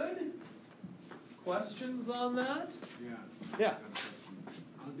that good? Questions on that? Yeah. Yeah.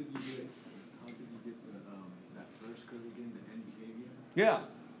 How did you get that first curve again, the end behavior? Yeah.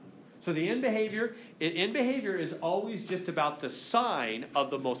 So the end behavior is always just about the sign of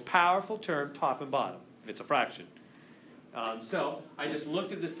the most powerful term, top and bottom, if it's a fraction. So I just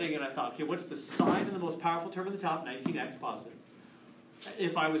looked at this thing and I thought, okay, what's the sign of the most powerful term at the top? 19x positive.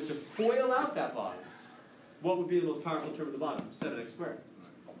 If I was to FOIL out that bottom, what would be the most powerful term at the bottom? 7x squared.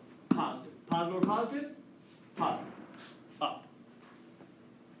 Positive. Positive over positive? Positive. Up.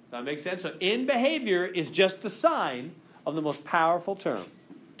 Does that make sense? So end behavior is just the sign of the most powerful term,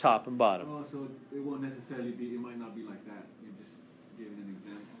 top and bottom. Oh, so it won't necessarily be, it might not be like that. You're just giving an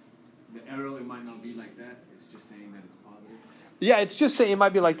example. The arrow, it might not be like that. It's just saying that it's positive. Yeah, it's just saying it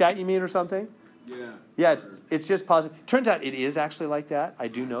might be like that, you mean, or something? Yeah. Yeah, it's just positive. Turns out it is actually like that. I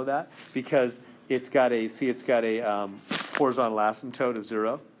do know that because it's got a horizontal asymptote of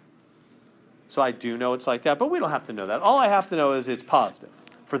 0. So I do know it's like that, but we don't have to know that. All I have to know is it's positive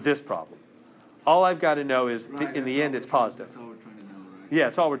for this problem. All I've got to know is in the end it's positive. That's all we're trying to know, right? Yeah,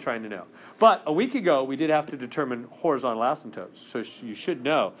 it's all we're trying to know. But a week ago, we did have to determine horizontal asymptotes. So you should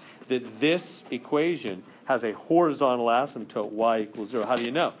know that this equation has a horizontal asymptote y equals 0. How do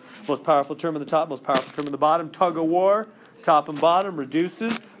you know? Most powerful term on the top, most powerful term on the bottom. Tug of war. Top and bottom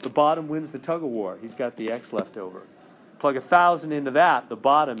reduces. The bottom wins the tug of war. He's got the x left over. Plug 1,000 into that, the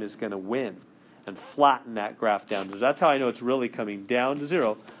bottom is going to win and flatten that graph down. So that's how I know it's really coming down to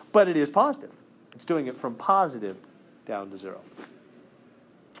 0. But it is positive. It's doing it from positive down to 0.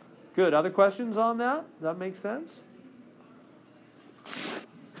 Good. Other questions on that? Does that make sense?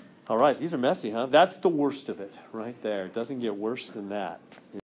 All right. These are messy, huh? That's the worst of it right there. It doesn't get worse than that.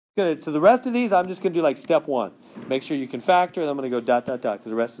 going to, so the rest of these, I'm just going to do like step 1. Make sure you can factor, and I'm going to go dot, dot, dot, because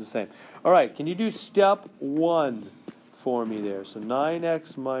the rest is the same. All right, can you do step 1 for me there? So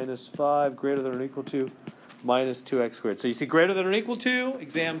 9x minus 5 greater than or equal to minus 2x squared. So you see greater than or equal to,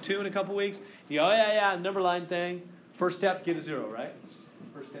 exam 2 in a couple weeks. You go, oh, yeah, number line thing. First step, get a 0, right?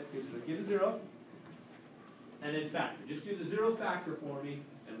 First step, get a 0. And then factor. Just do the 0 factor for me,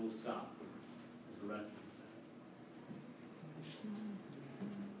 and we'll stop. Because the rest is the same.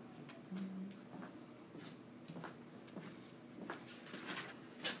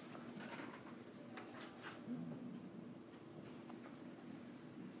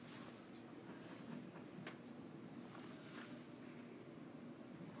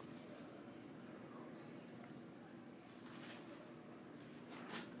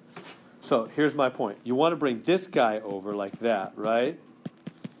 So here's my point. You want to bring this guy over like that, right?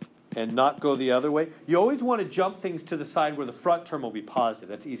 And not go the other way. You always want to jump things to the side where the front term will be positive.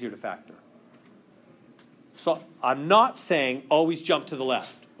 That's easier to factor. So I'm not saying always jump to the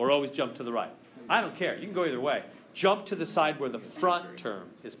left or always jump to the right. I don't care. You can go either way. Jump to the side where the front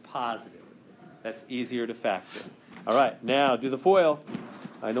term is positive. That's easier to factor. All right, now do the FOIL.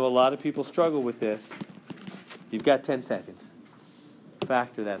 I know a lot of people struggle with this. You've got 10 seconds.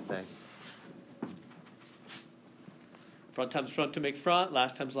 Factor that thing. Front times front to make front,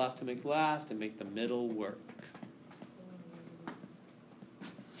 last times last to make last, and make the middle work.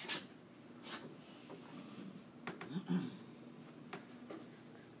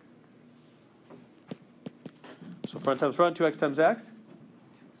 So front times front, 2x times x.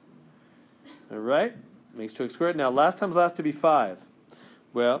 All right, makes 2x squared. Now last times last to be 5.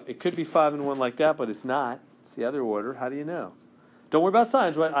 Well, it could be 5 and 1 like that, but it's not. It's the other order. How do you know? Don't worry about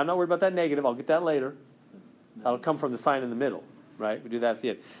signs, right? I'm not worried about that negative. I'll get that later. That'll come from the sign in the middle, right? We do that at the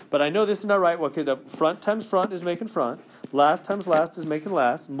end. But I know this is not right. Okay, the front times front is making front. Last times last is making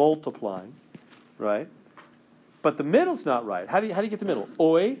last, multiplying, right? But the middle's not right. How do you get the middle?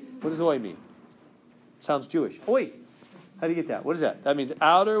 Oi. What does oi mean? Sounds Jewish. Oi. How do you get that? What is that? That means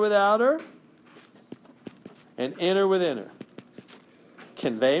outer with outer and inner with inner.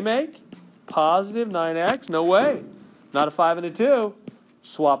 Can they make positive 9x? No way. Not a 5 and a 2.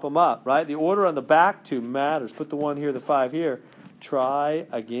 Swap them up, right? The order on the back two matters. Put the 1 here, the 5 here. Try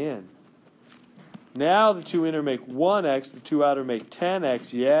again. Now the 2 inner make 1x, the 2 outer make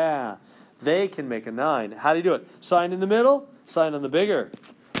 10x. Yeah, they can make a 9. How do you do it? Sign in the middle, sign on the bigger.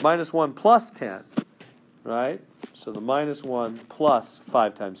 Minus 1 plus 10, right? So the minus 1 plus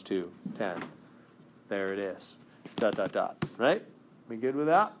 5 times 2, 10. There it is. Dot, dot, dot, right? We good with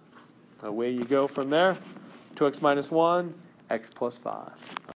that? Away you go from there. 2x minus 1. X plus 5.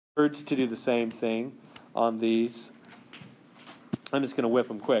 Urge to do the same thing on these. I'm just going to whip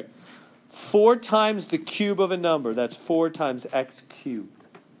them quick. 4 times the cube of a number. That's 4 times x cubed.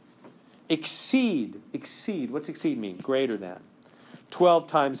 Exceed. Exceed. What's exceed mean? Greater than. 12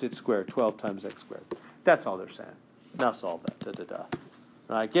 times its squared. 12 times x squared. That's all they're saying. Now solve that. Da, da, da.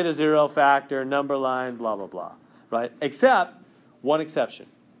 Right? Get a 0 factor, number line, blah, blah, blah. Right? Except one exception.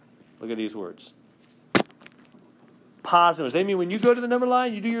 Look at these words. Positives. They mean when you go to the number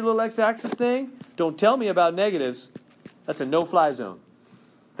line, you do your little x-axis thing, don't tell me about negatives. That's a no-fly zone.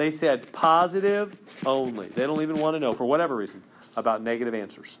 They said positive only. They don't even want to know, for whatever reason, about negative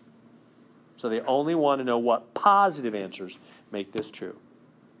answers. So they only want to know what positive answers make this true.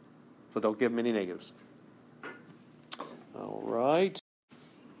 So don't give them any negatives. All right.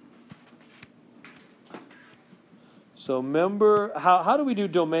 So remember, how do we do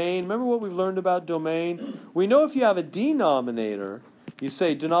domain? Remember what we've learned about domain? We know if you have a denominator, you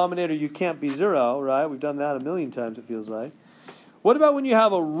say denominator, you can't be 0, right? We've done that a million times, it feels like. What about when you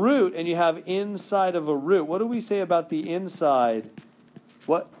have a root and you have inside of a root? What do we say about the inside?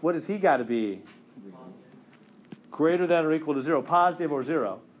 What does he got to be? Greater than or equal to 0. Positive or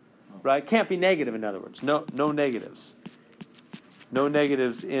 0, right? Can't be negative, in other words. No negatives. No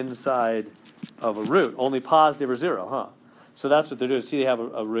negatives inside of a root, only positive or 0, huh? So that's what they're doing. See, they have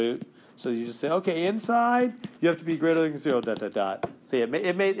a root. So you just say, okay, inside, you have to be greater than 0, dot, dot, dot. See,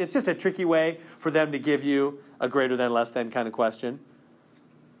 it's just a tricky way for them to give you a greater than, less than kind of question,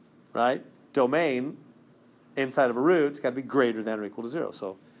 right? Domain, inside of a root, it's got to be greater than or equal to 0.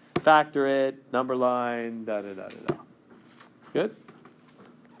 So factor it, number line, da, da, da, da, da. Good?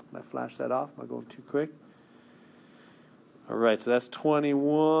 Can I flash that off? Am I going too quick? All right, so that's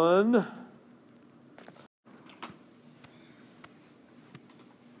 21.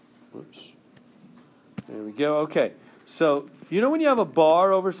 Whoops. There we go. Okay. So, you know when you have a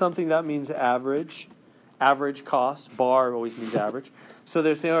bar over something, that means average. Average cost. Bar always means average. So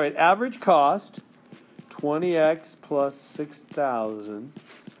they're saying, all right, average cost, 20x plus 6,000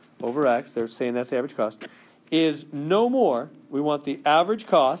 over x, they're saying that's the average cost, is no more, we want the average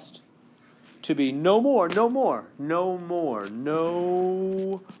cost to be no more, not more.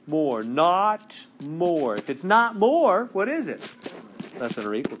 If it's not more, what is it? Less than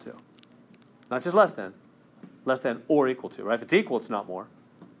or equal to. Not just less than or equal to, right? If it's equal, it's not more.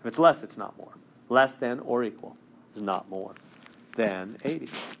 If it's less, it's not more. Less than or equal is not more than 80.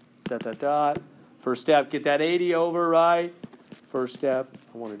 First step, get that 80 over, right? First step,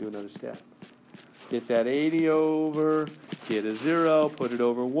 I want to do another step. Get that 80 over, get a 0, put it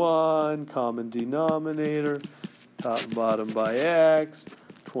over 1, common denominator, top and bottom by x,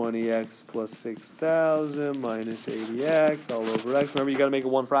 20x plus 6,000 minus 80x all over x. Remember, you got to make it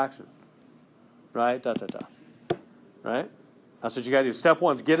one fraction, right? Right? That's what you got to do. Step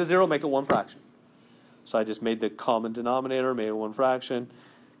 1 is get a 0, make it one fraction. So I just made the common denominator, made it one fraction,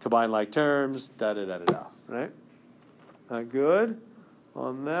 combine like terms, right? Good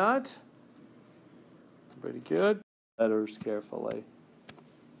on that. Pretty good. Letters carefully.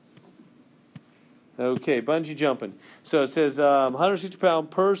 Okay, bungee jumping. So it says 160-pound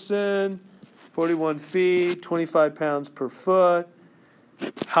person, 41 feet, 25 pounds per foot.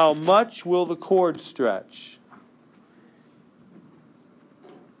 How much will the cord stretch?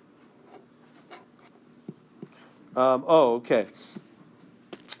 Okay.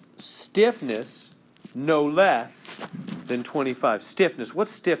 Stiffness, no less than 25. Stiffness.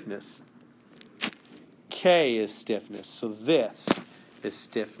 What's stiffness? K is stiffness. So this is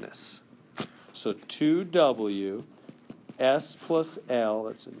stiffness. So 2W S plus L,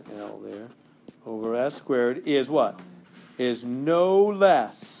 that's an L there, over S squared is what? Is no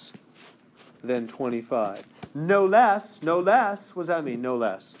less than 25. No less, what does that mean, no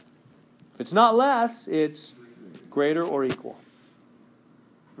less? If it's not less, it's greater or equal.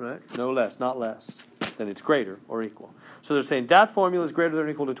 Right? No less, not less. Then it's greater or equal. So they're saying that formula is greater than or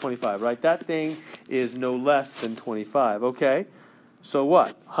equal to 25, right? That thing is no less than 25. Okay. So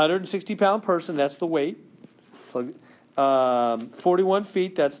what? 160-pound person, that's the weight. 41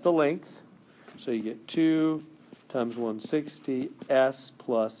 feet, that's the length. So you get 2 times 160 S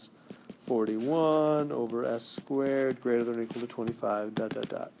plus 41 over S squared greater than or equal to 25,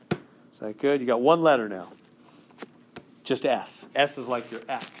 Is that good? You got one letter now. Just S. S is like your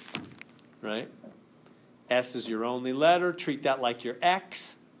X, right? S is your only letter. Treat that like your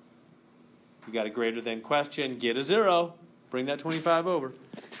X. You got a greater than question. Get a 0. Bring that 25 over.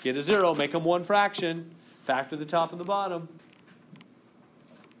 Get a 0. Make them one fraction. Factor the top and the bottom.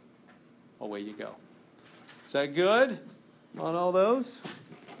 Away you go. Is that good on all those?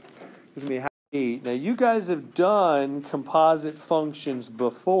 Gives me happy. Now you guys have done composite functions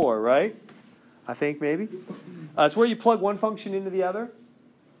before, right? I think maybe. It's where you plug one function into the other.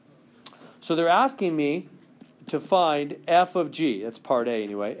 So they're asking me to find f of g. That's part A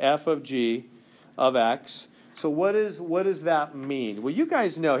anyway. F of g of x. So what does that mean? Well, you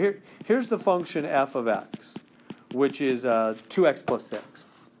guys know. Here's the function f of x, which is 2x plus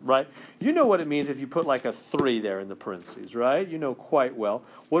 6, right? You know what it means if you put like a 3 there in the parentheses, right? You know quite well.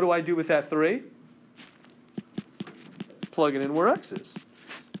 What do I do with that 3? Plug it in where x is.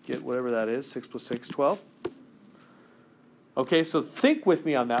 Get whatever that is. 6 plus 6, 12. Okay, so think with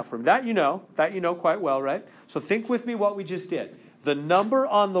me on that from that you know quite well, right? So think with me what we just did. The number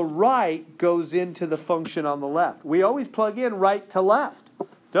on the right goes into the function on the left. We always plug in right to left,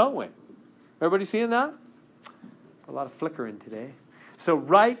 don't we? Everybody seeing that? A lot of flickering today. So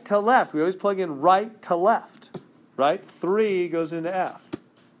right to left, we always plug in right to left, right? 3 goes into f.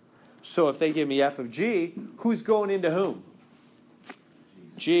 So if they give me f of g, who's going into whom?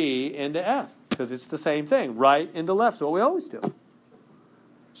 G into f. Because it's the same thing, right into left. So what we always do.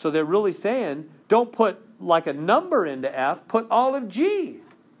 So they're really saying, don't put like a number into f, put all of g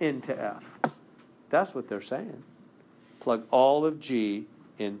into f. That's what they're saying. Plug all of g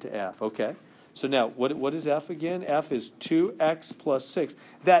into f. Okay. So now, what is f again? F is 2x plus 6.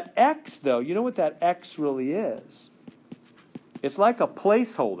 That x, though, you know what that x really is? It's like a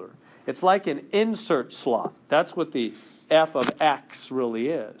placeholder. It's like an insert slot. That's what the f of x really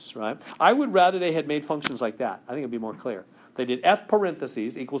is, right? I would rather they had made functions like that. I think it would be more clear. They did f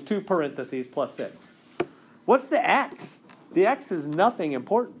parentheses equals 2 parentheses plus 6. What's the x? The x is nothing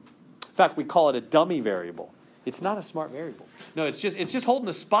important. In fact, we call it a dummy variable. It's not a smart variable. No, it's just holding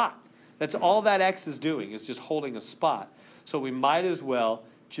a spot. That's all that x is doing, is just holding a spot. So we might as well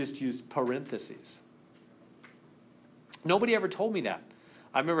just use parentheses. Nobody ever told me that.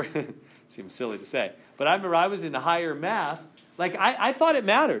 I remember, it seems silly to say, but I remember I was in the higher math. Like, I thought it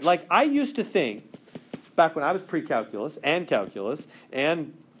mattered. Like, I used to think, back when I was pre-calculus and calculus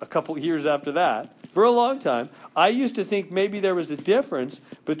and a couple years after that, for a long time, I used to think maybe there was a difference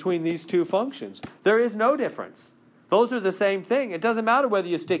between these two functions. There is no difference. Those are the same thing. It doesn't matter whether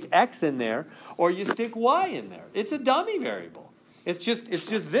you stick x in there or you stick y in there. It's a dummy variable. It's just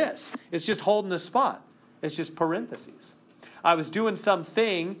this. It's just holding a spot. It's just parentheses. I was doing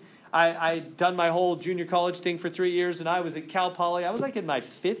something. I'd done my whole junior college thing for 3 years, and I was at Cal Poly. I was like in my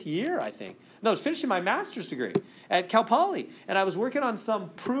 5th year, I think. No, I was finishing my master's degree at Cal Poly, and I was working on some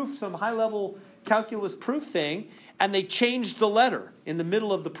proof, some high-level calculus proof thing, and they changed the letter in the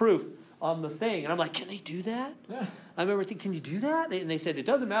middle of the proof on the thing. And I'm like, can they do that? Yeah. I remember thinking, can you do that? And they said, it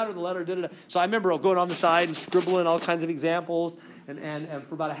doesn't matter the letter, da-da-da. So I remember going on the side and scribbling all kinds of examples, and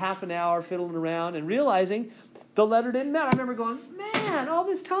for about a half an hour fiddling around and realizing the letter didn't matter. I remember going, man, all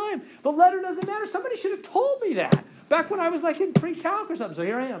this time, the letter doesn't matter. Somebody should have told me that back when I was like in pre-calc or something. So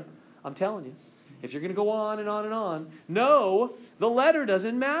here I am. I'm telling you. If you're going to go on and on and on, no, the letter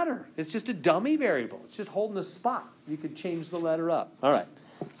doesn't matter. It's just a dummy variable. It's just holding a spot. You could change the letter up. All right.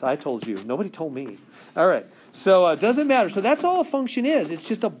 So I told you. Nobody told me. All right. So it doesn't matter. So that's all a function is. It's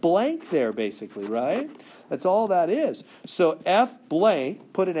just a blank there, basically, right? That's all that is. So f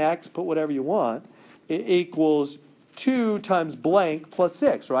blank, put an x, put whatever you want, it equals 2 times blank plus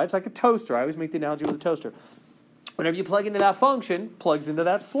 6, right? It's like a toaster. I always make the analogy with a toaster. Whenever you plug into that function, plugs into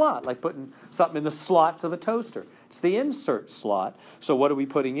that slot, like putting something in the slots of a toaster. It's the insert slot. So what are we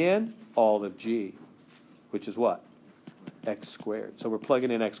putting in? All of g, which is what? X squared. So we're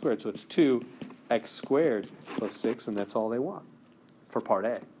plugging in x squared. So it's 2x squared plus 6, and that's all they want for part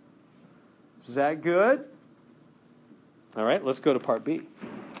A. Is that good? All right, let's go to part B.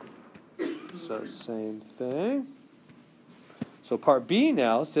 So same thing. So part B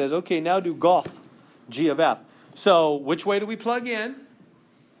now says, okay, now do golf, g of f. So which way do we plug in?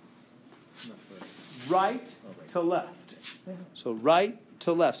 Right to left. So right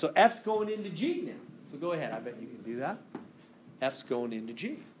to left. So f's going into g now. So go ahead. I bet you can do that. F's going into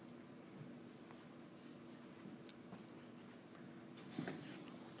g.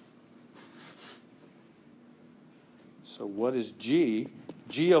 So what is g?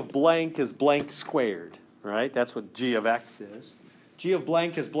 G of blank is blank squared, right? That's what g of x is. G of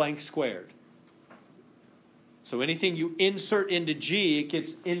blank is blank squared. So anything you insert into g, it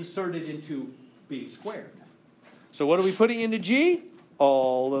gets inserted into b squared. So what are we putting into g?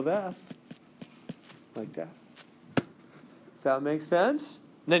 All of f. Like that. Does that make sense?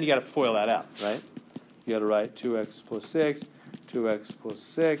 And then you got to FOIL that out, right? You got to write 2x plus 6, 2x plus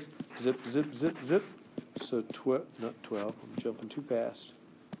 6, zip, zip, zip, zip. So not 12, I'm jumping too fast.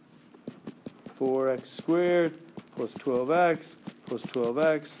 4x squared plus 12x plus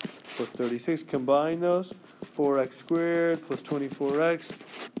 12x plus 36. Combine those. 4x squared plus 24x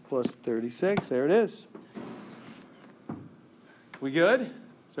plus 36. There it is. We good?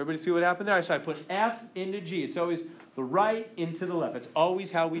 Does everybody see what happened there? So I put f into g. It's always the right into the left. It's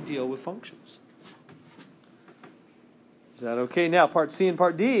always how we deal with functions. Is that okay? Now, part C and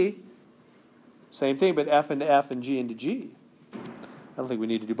part D, same thing, but f into f and g into g. I don't think we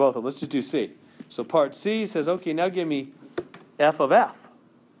need to do both of them. Let's just do C. So part C says, okay, now give me f of f.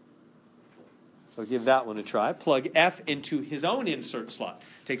 So give that one a try. Plug f into his own insert slot.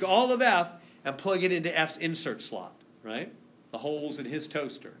 Take all of f and plug it into f's insert slot, right? The holes in his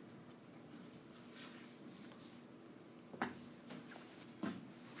toaster.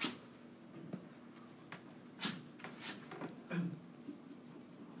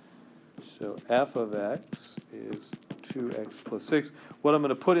 So f of x is 2x plus 6. What I'm going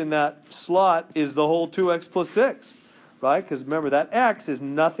to put in that slot is the whole 2x plus 6, right? Because remember, that x is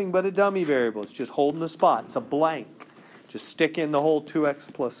nothing but a dummy variable. It's just holding the spot. It's a blank. Just stick in the whole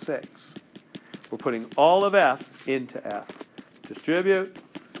 2x plus 6. We're putting all of f into f. Distribute.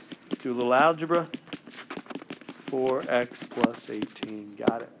 Do a little algebra. 4x plus 18.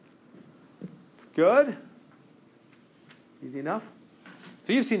 Got it. Good? Easy enough?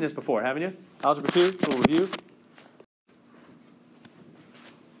 So you've seen this before, haven't you? Algebra 2, a little review.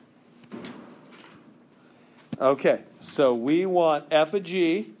 Okay, so we want f of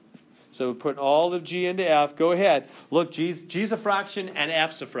g. So we're putting all of g into f. Go ahead. Look, g's a fraction and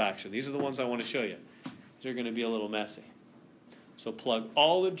f's a fraction. These are the ones I want to show you. They're going to be a little messy. So plug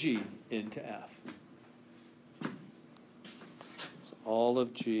all of g into f. So all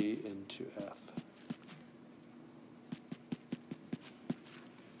of g into f.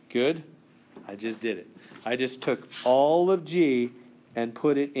 Good? I just did it. I just took all of g and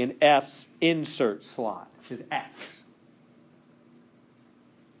put it in f's insert slot, which is x.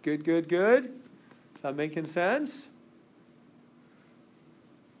 Good, good, good? Is that making sense?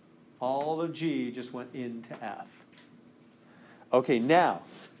 All of g just went into f. Okay, now,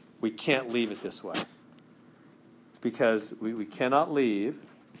 we can't leave it this way. Because we cannot leave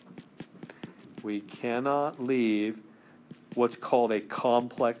what's called a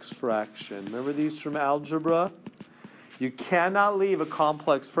complex fraction. Remember these from algebra? You cannot leave a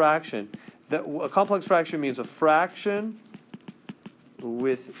complex fraction. A complex fraction means a fraction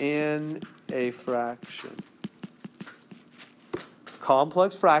within a fraction.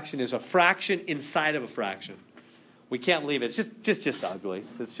 Complex fraction is a fraction inside of a fraction. We can't leave it. It's just ugly.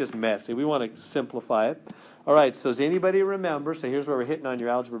 It's just messy. We want to simplify it. All right, so does anybody remember? So here's where we're hitting on your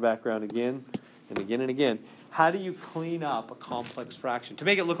algebra background again and again and again. How do you clean up a complex fraction to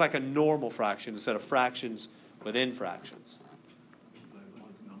make it look like a normal fraction instead of fractions within fractions?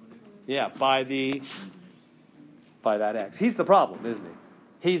 Yeah, by that x. He's the problem, isn't he?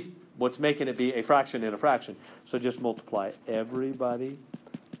 He's what's making it be a fraction in a fraction. So just multiply everybody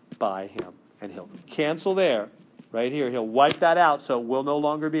by him, and he'll cancel there. Right here, he'll wipe that out, so it will no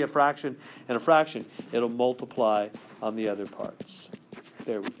longer be a fraction and a fraction. It'll multiply on the other parts.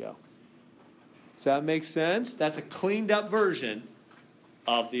 There we go. Does that make sense? That's a cleaned up version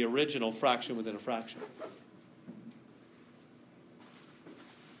of the original fraction within a fraction.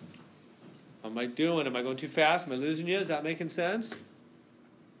 How am I doing? Am I going too fast? Am I losing you? Is that making sense?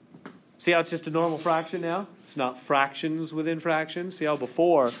 See how it's just a normal fraction now? It's not fractions within fractions. See how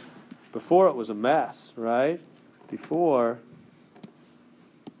before it was a mess, right? Before,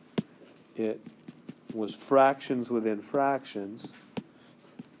 it was fractions within fractions,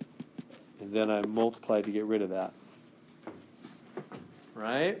 and then I multiplied to get rid of that.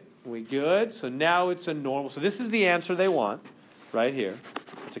 Right? We good? So now it's a normal. So this is the answer they want, right here.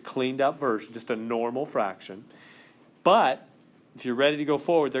 It's a cleaned up version, just a normal fraction. But if you're ready to go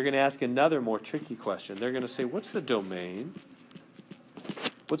forward, they're going to ask another more tricky question. They're going to say, what's the domain?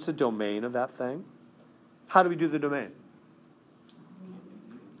 What's the domain of that thing? How do we do the domain?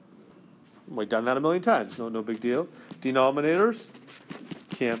 We've done that a million times. No big deal. Denominators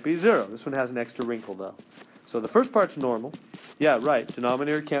can't be 0. This one has an extra wrinkle, though. So the first part's normal. Yeah, right.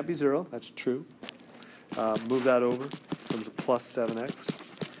 Denominator can't be 0. That's true. Move that over. Comes a plus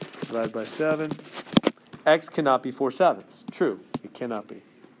 7x. Divide by 7. X cannot be 4 7ths. True. It cannot be.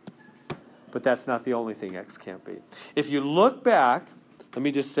 But that's not the only thing x can't be. If you look back, let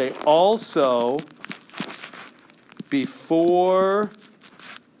me just say also before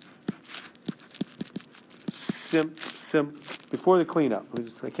before the cleanup. I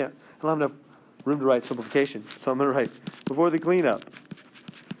don't have enough room to write simplification, so I'm going to write before the cleanup.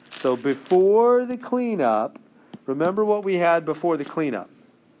 So before the cleanup, remember what we had before the cleanup?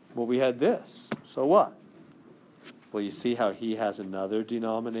 Well, we had this. So what? Well, you see how he has another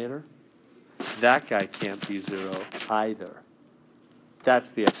denominator? That guy can't be 0 either.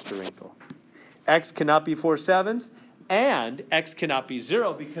 That's the extra wrinkle. X cannot be 4 7ths, and x cannot be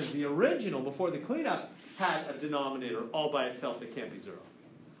 0 because the original, before the cleanup, had a denominator all by itself that can't be 0.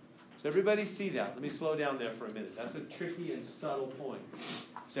 Does everybody see that? Let me slow down there for a minute. That's a tricky and subtle point.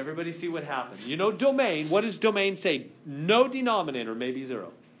 Does everybody see what happened? You know domain. What does domain say? No denominator may be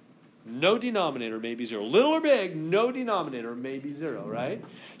 0. No denominator may be 0. Little or big, no denominator may be 0, right?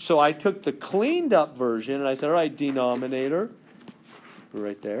 So I took the cleaned up version and I said, all right, denominator,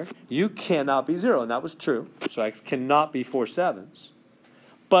 right there, you cannot be 0. And that was true. So x cannot be 4 7ths.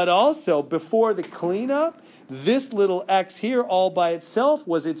 But also, before the cleanup, this little x here all by itself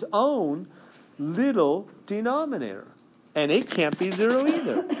was its own little denominator. And it can't be 0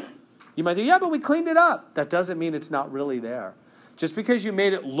 either. You might think, yeah, but we cleaned it up. That doesn't mean it's not really there. Just because you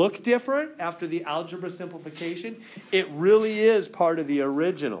made it look different after the algebra simplification, it really is part of the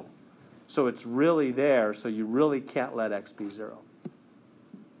original. So it's really there, so you really can't let x be 0.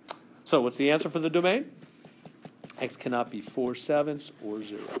 So what's the answer for the domain? X cannot be 4 7ths or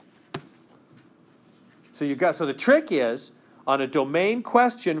 0. So the trick is, on a domain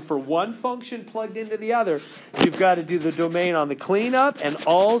question for one function plugged into the other, you've got to do the domain on the cleanup and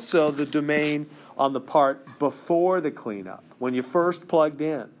also the domain on the part before the cleanup, when you first plugged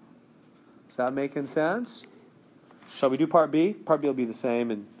in. Is that making sense? Shall we do part B? Part B will be the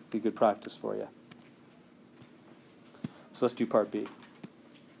same and be good practice for you. So let's do part B.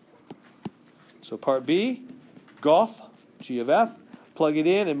 So part B, GOF, G of F, plug it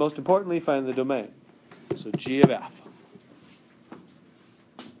in, and most importantly, find the domain. So G of F.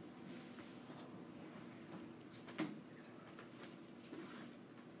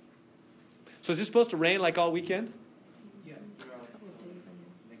 So is this supposed to rain like all weekend? Yeah, there are a couple of days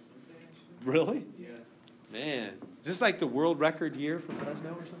next Wednesday, actually. Really? Yeah. Man, is this like the world record year for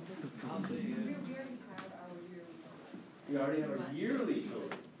Fresno or something? Probably, We yeah. already had our yearly. We already have a yearly tour.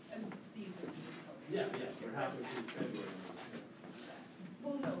 Season. Yeah, we're halfway through February.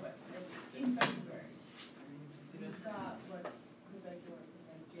 Well, no, but it's in February. We've got what's the regular from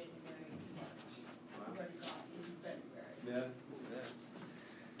like January to March. We've already got in February. Yeah.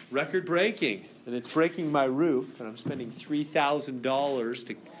 Record breaking, and it's breaking my roof, and I'm spending $3,000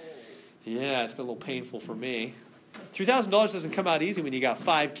 to. Yeah, it's been a little painful for me. $3,000 doesn't come out easy when you got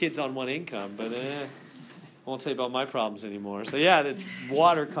 5 kids on one income, but I won't tell you about my problems anymore. So yeah, there's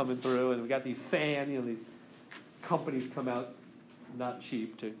water coming through, and we got these these companies come out, not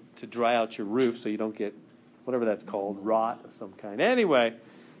cheap, to dry out your roof so you don't get whatever that's called, rot of some kind. Anyway,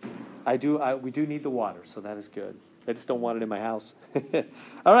 we do need the water, so that is good. I just don't want it in my house.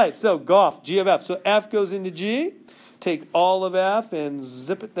 All right, so golf, G of F. So F goes into G. Take all of F and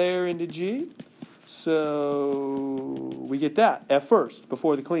zip it there into G. So we get that, F first,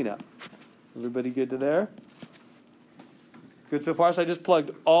 before the cleanup. Everybody good to there? Good so far? So I just plugged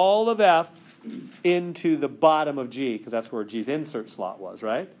all of F into the bottom of G, because that's where G's insert slot was,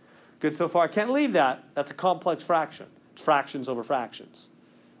 right? Good so far? I can't leave that. That's a complex fraction. It's fractions over fractions,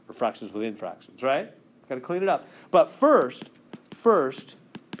 or fractions within fractions, right? Got to clean it up. But first,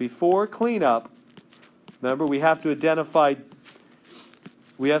 before cleanup, remember we have to identify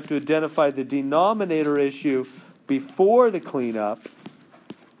the denominator issue before the cleanup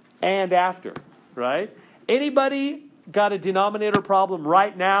and after, right? Anybody got a denominator problem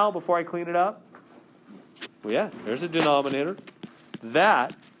right now before I clean it up? Well, yeah, there's a denominator.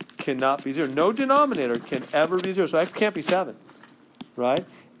 That cannot be 0. No denominator can ever be 0. So x can't be 7, right?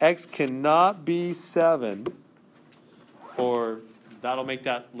 X cannot be 7, or that'll make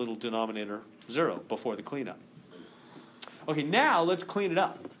that little denominator 0 before the cleanup. Okay, now let's clean it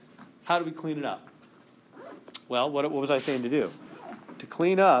up. How do we clean it up? Well, what was I saying to do? To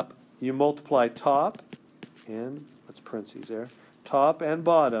clean up, you multiply top and, that's parentheses there, top and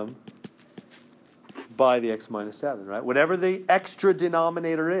bottom by the x minus 7, right? Whatever the extra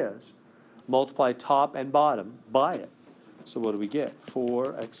denominator is, multiply top and bottom by it. So what do we get?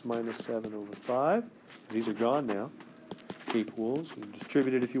 4x minus 7 over 5. These are gone now. Equals, you can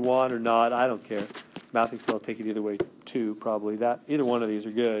distribute it if you want or not, I don't care. Math Excel will take it either way too, probably. Either one of these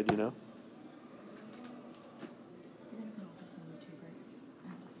are good, you know.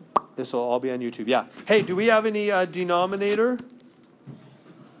 This will all be on YouTube, yeah. Hey, do we have any denominator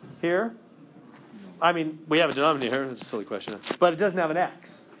here? I mean, we have a denominator, that's a silly question. But it doesn't have an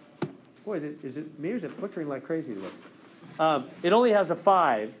x. Boy, is it me or is it flickering like crazy today? It only has a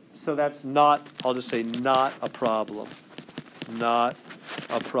 5, so that's not, I'll just say not a problem. Not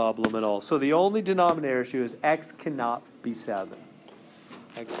a problem at all. So the only denominator issue is x cannot be 7.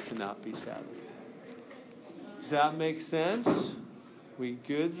 X cannot be 7. Does that make sense? We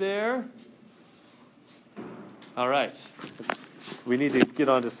good there? All right. We need to get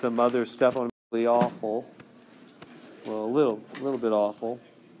on to some other stuff on really awful. Well, a little bit awful.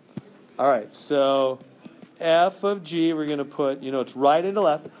 All right, so f of g, we're going to put, it's right into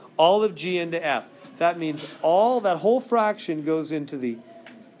left, all of g into f. That means that whole fraction goes into the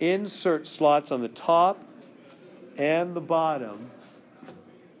insert slots on the top and the bottom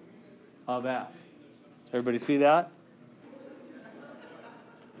of f. Everybody see that?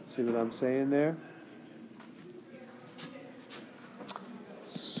 See what I'm saying there?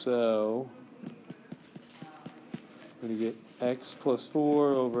 So I'm going to get x plus 4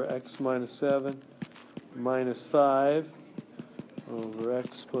 over x minus 7 minus 5 over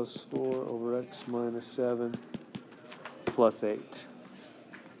x plus 4 over x minus 7 plus 8.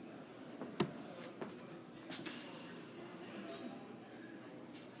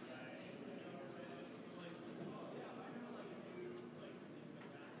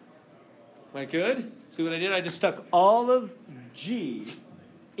 Am I good? See what I did? I just stuck all of G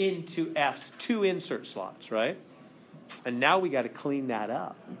into F's 2 insert slots, right? And now we got to clean that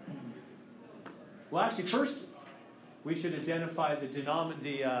up. Well, actually, first we should identify the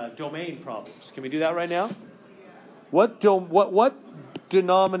domain problems. Can we do that right now? What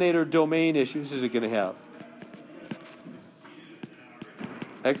denominator domain issues is it going to have?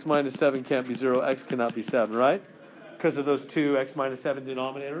 X minus 7 can't be 0. X cannot be 7, right? Because of those 2 x minus 7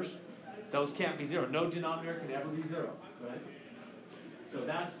 denominators. Those can't be 0. No denominator can ever be 0, right? So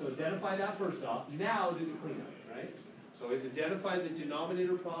identify that first off. Now do the cleanup, right? So always identify the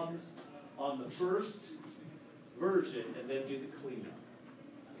denominator problems on the first version and then do the cleanup.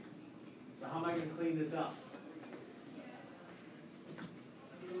 So how am I going to clean this up?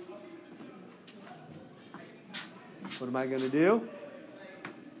 What am I going to do?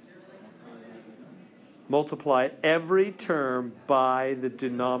 Multiply every term by the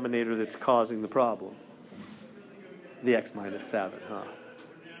denominator that's causing the problem. The x minus 7, huh?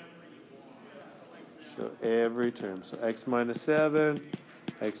 So every term. So x minus 7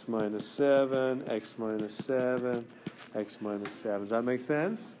 x minus 7, x minus 7, x minus 7. Does that make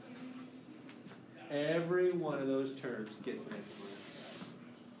sense? Every one of those terms gets an x minus 7.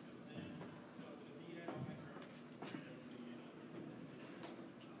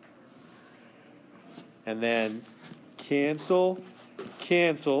 And then cancel,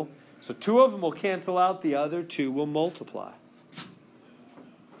 cancel. So two of them will cancel out, the other two will multiply.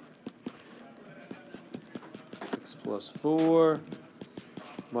 X plus 4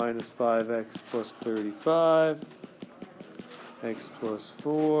 minus 5x plus 35. X plus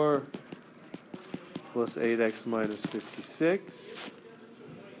 4 plus 8x minus 56.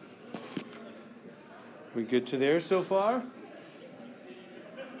 We good to there so far?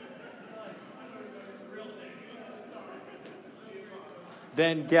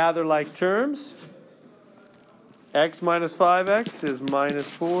 Then gather like terms. X minus 5x is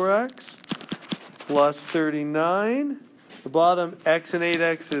minus 4x plus 39. The bottom, x and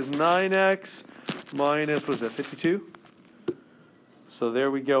 8x is 9x minus, what is that, 52? So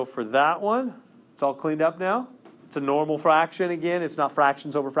there we go for that one. It's all cleaned up now. It's a normal fraction again. It's not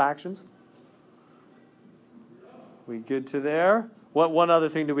fractions over fractions. We good to there? What one other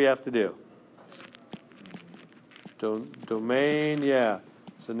thing do we have to do? Domain, yeah.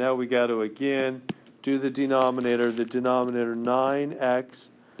 So now we got to, again, do the denominator. The denominator, 9x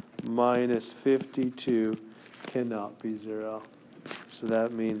minus 52 cannot be 0. So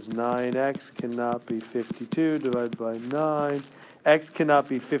that means 9x cannot be 52 divided by 9. X cannot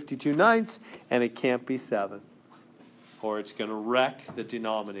be 52 ninths, and it can't be 7. Or it's going to wreck the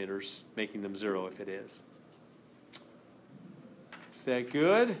denominators, making them 0 if it is. Is that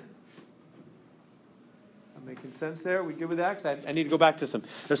good? Making sense there? We good with that? 'Cause I need to go back to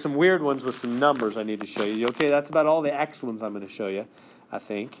there's some weird ones with some numbers I need to show you. Okay, that's about all the X ones I'm going to show you, I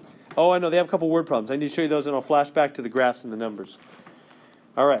think. Oh, I know, they have a couple word problems. I need to show you those, and I'll flash back to the graphs and the numbers.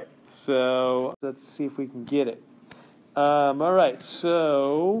 All right, so let's see if we can get it. All right,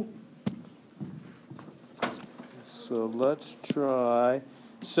 so let's try.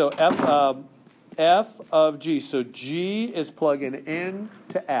 So f of g. So g is plugging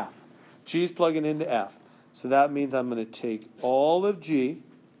into f. G is plugging into f. So that means I'm going to take all of g,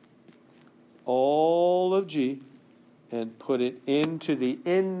 and put it into the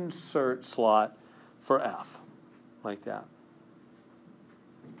insert slot for f, like that.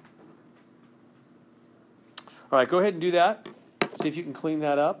 All right, go ahead and do that. See if you can clean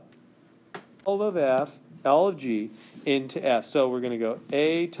that up. All of f, all of g, into f. So we're going to go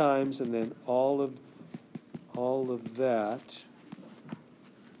a times and then all of that.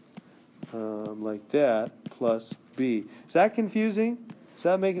 Like that, plus b. Is that confusing? Does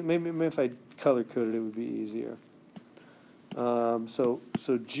that make it, maybe if I color coded it would be easier. So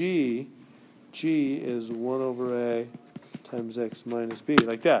g is 1 over a times x minus b,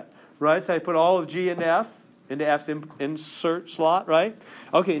 like that. Right? So I put all of g into f's insert slot, right?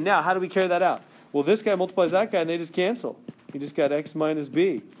 Okay, now how do we carry that out? Well, this guy multiplies that guy and they just cancel. You just got x minus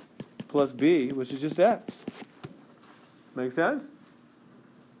b plus b, which is just x. Make sense?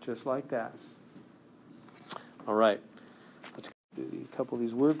 Just like that. All right. Let's do a couple of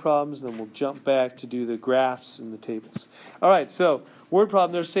these word problems, then we'll jump back to do the graphs and the tables. All right, so word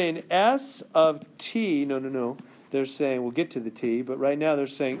problem, they're saying s of t, no. They're saying, we'll get to the t, but right now they're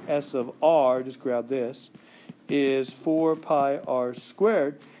saying s of r, just grab this, is 4 pi r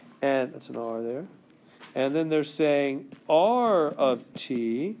squared, and that's an r there. And then they're saying r of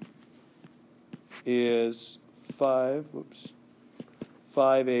t is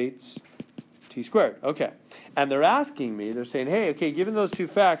 5/8 t squared. Okay. And they're asking me, they're saying, hey, okay, given those two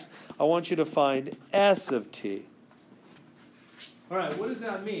facts, I want you to find s of t. All right, what does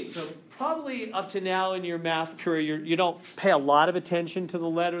that mean? So probably up to now in your math career, you don't pay a lot of attention to the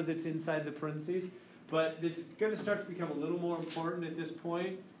letter that's inside the parentheses, but it's going to start to become a little more important at this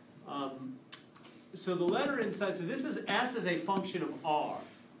point. So the letter inside, so this is s as a function of r,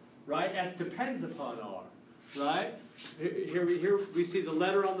 right? S depends upon r. Right? Here we see the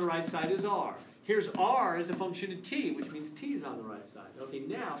letter on the right side is r. Here's r as a function of t, which means t is on the right side. Okay,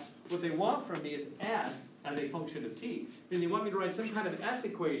 now what they want from me is s as a function of t. And they want me to write some kind of s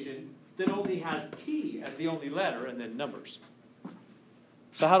equation that only has t as the only letter and then numbers.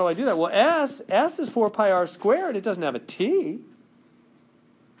 So how do I do that? Well, s is 4 pi r squared. It doesn't have a t.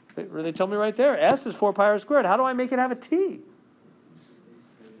 They tell me right there. S is 4 pi r squared. How do I make it have a t?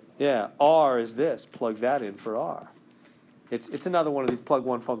 Yeah, r is this. Plug that in for r. It's another one of these plug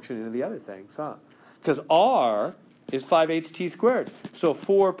one function into the other things, huh? Because r is 5/8 t squared. So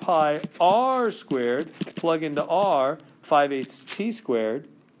 4 pi r squared, plug into r, 5/8 t squared,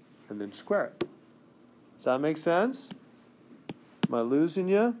 and then square it. Does that make sense? Am I losing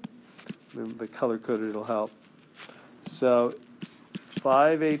you? Maybe color coded, it'll help. So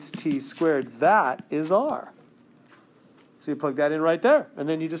 5/8 t squared, that is r. So you plug that in right there, and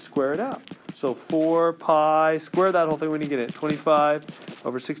then you just square it out. So 4 pi, square that whole thing when you get it. 25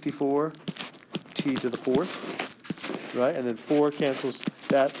 over 64 t to the 4th, right? And then 4 cancels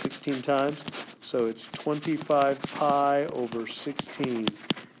that 16 times. So it's 25 pi over 16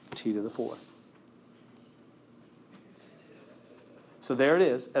 t to the 4th. So there it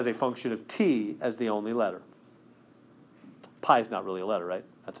is as a function of t as the only letter. Pi is not really a letter, right?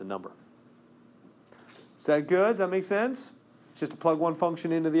 That's a number. Is that good? Does that make sense? It's just to plug one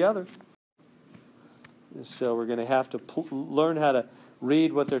function into the other. So we're going to have to learn how to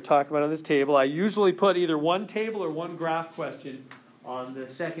read what they're talking about on this table. I usually put either one table or one graph question on the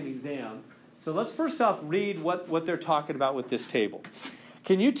second exam. So let's first off read what they're talking about with this table.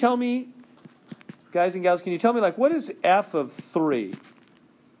 Can you tell me, guys and gals, can you tell me, like, what is f of 3?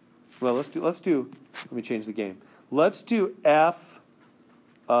 Well, let me change the game. Let's do f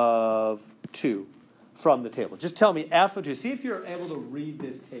of 2 from the table. Just tell me f of 2. See if you're able to read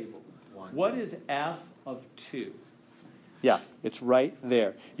this table. 1. What is f of 2? Yeah, it's right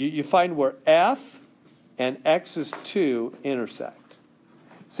there. You find where f and x is 2 intersect.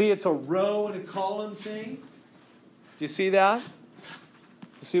 See, it's a row and a column thing. Do you see that?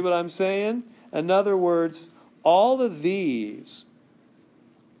 You see what I'm saying? In other words, all of these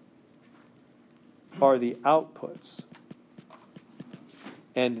are the outputs.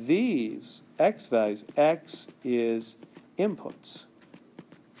 And these x values, x is inputs.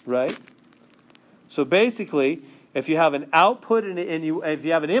 Right? So basically, if you have an output and if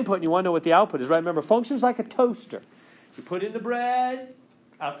you have an input and you want to know what the output is, right? Remember, function's like a toaster. You put in the bread,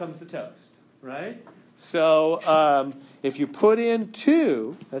 out comes the toast, right? So if you put in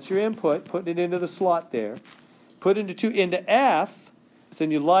 2, that's your input, putting it into the slot there. Put into 2 into F,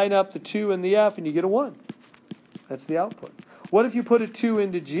 then you line up the 2 and the F and you get a 1. That's the output. What if you put a 2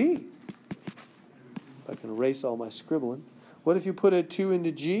 into G? If I can erase all my scribbling. What if you put a 2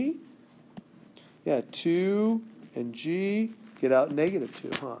 into G? Yeah, 2 and G, get out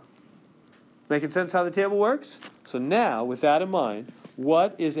 -2, huh? Making sense how the table works? So now, with that in mind,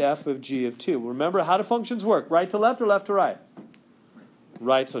 what is f of g of 2? Remember, how do functions work? Right to left or left to right?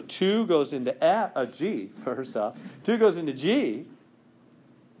 Right, so 2 goes into G, first off. 2 goes into G,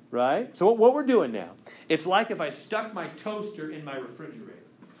 right? So what we're doing now, it's like if I stuck my toaster in my refrigerator,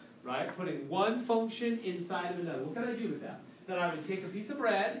 right? Putting one function inside of another. What can I do with that? Then I would take a piece of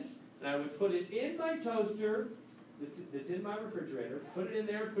bread, and I would put it in my toaster that's in my refrigerator, put it in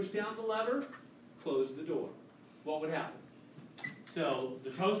there, push down the lever, close the door. What would happen? So the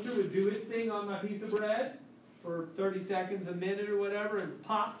toaster would do its thing on my piece of bread for 30 seconds, a minute or whatever, and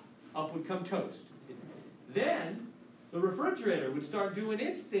pop, up would come toast. Then the refrigerator would start doing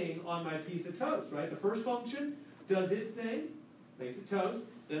its thing on my piece of toast, right? The first function does its thing, makes it toast.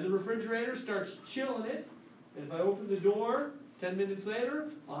 Then the refrigerator starts chilling it. And if I open the door 10 minutes later,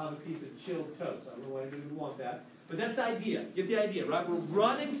 I'll have a piece of chilled toast. I don't know why I didn't want that. But that's the idea. Get the idea, right? We're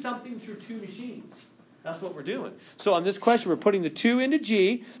running something through two machines. That's what we're doing. So on this question, we're putting the 2 into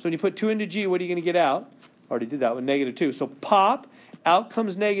G. So when you put 2 into G, what are you going to get out? Already did that with -2. So pop, out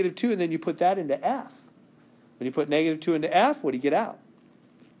comes -2, and then you put that into F. When you put -2 into F, what do you get out?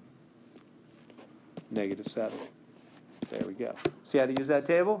 -7. There we go. See how to use that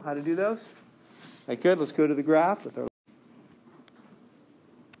table? How to do those? All right, good. Let's go to the graph with our.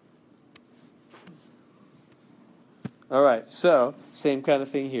 All right, so same kind of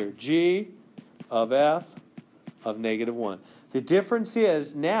thing here. G of F of -1. The difference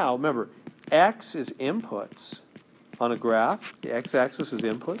is now, remember, X is inputs on a graph. The X-axis is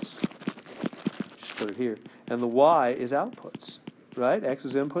inputs. Just put it here. And the Y is outputs, right? X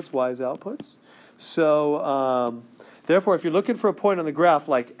is inputs, Y is outputs. So, therefore, if you're looking for a point on the graph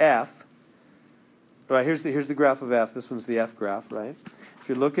like F, right, here's the graph of F. This one's the F graph, right? If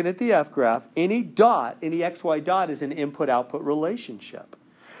you're looking at the F graph, any dot, any XY dot is an input-output relationship.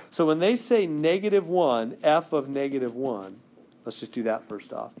 So when they say -1, F of -1, let's just do that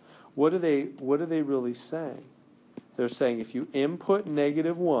first off. What are they really saying? They're saying if you input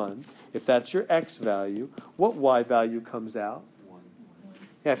 -1, if that's your X value, what Y value comes out? 1.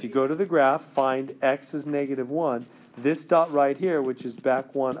 Yeah, if you go to the graph, find X is -1, this dot right here, which is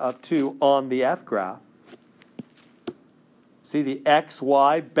back 1 up 2 on the F graph. See the X,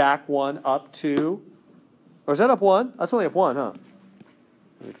 Y, back 1 up 2. Or is that up 1? That's only up 1, huh?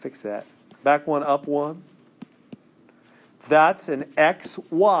 Let me fix that. Back 1, up 1. That's an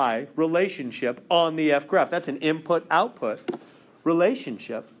XY relationship on the F graph. That's an input-output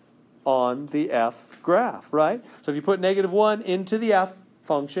relationship on the f graph, right? So if you put -1 into the f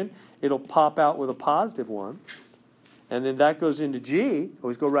function, it'll pop out with a +1. And then that goes into G.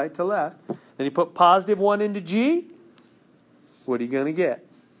 Always go right to left. Then you put +1 into G. What are you going to get?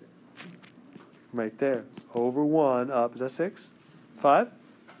 Right there. Over 1 up. Is that 6? 5?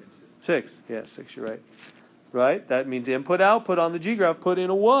 6. Yeah, 6, you're right. Right? That means input, output on the G graph. Put in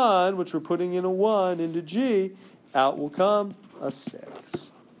a 1, which we're putting in a 1 into G. Out will come a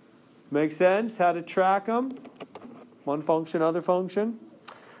 6. Make sense? How to track them? One function, other function.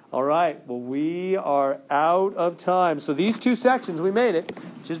 All right. Well, we are out of time. So these two sections, we made it.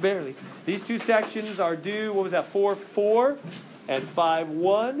 Just barely. These two sections are due, what was that, 4.4 and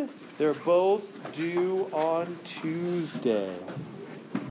 5.1. They're both due on Tuesday.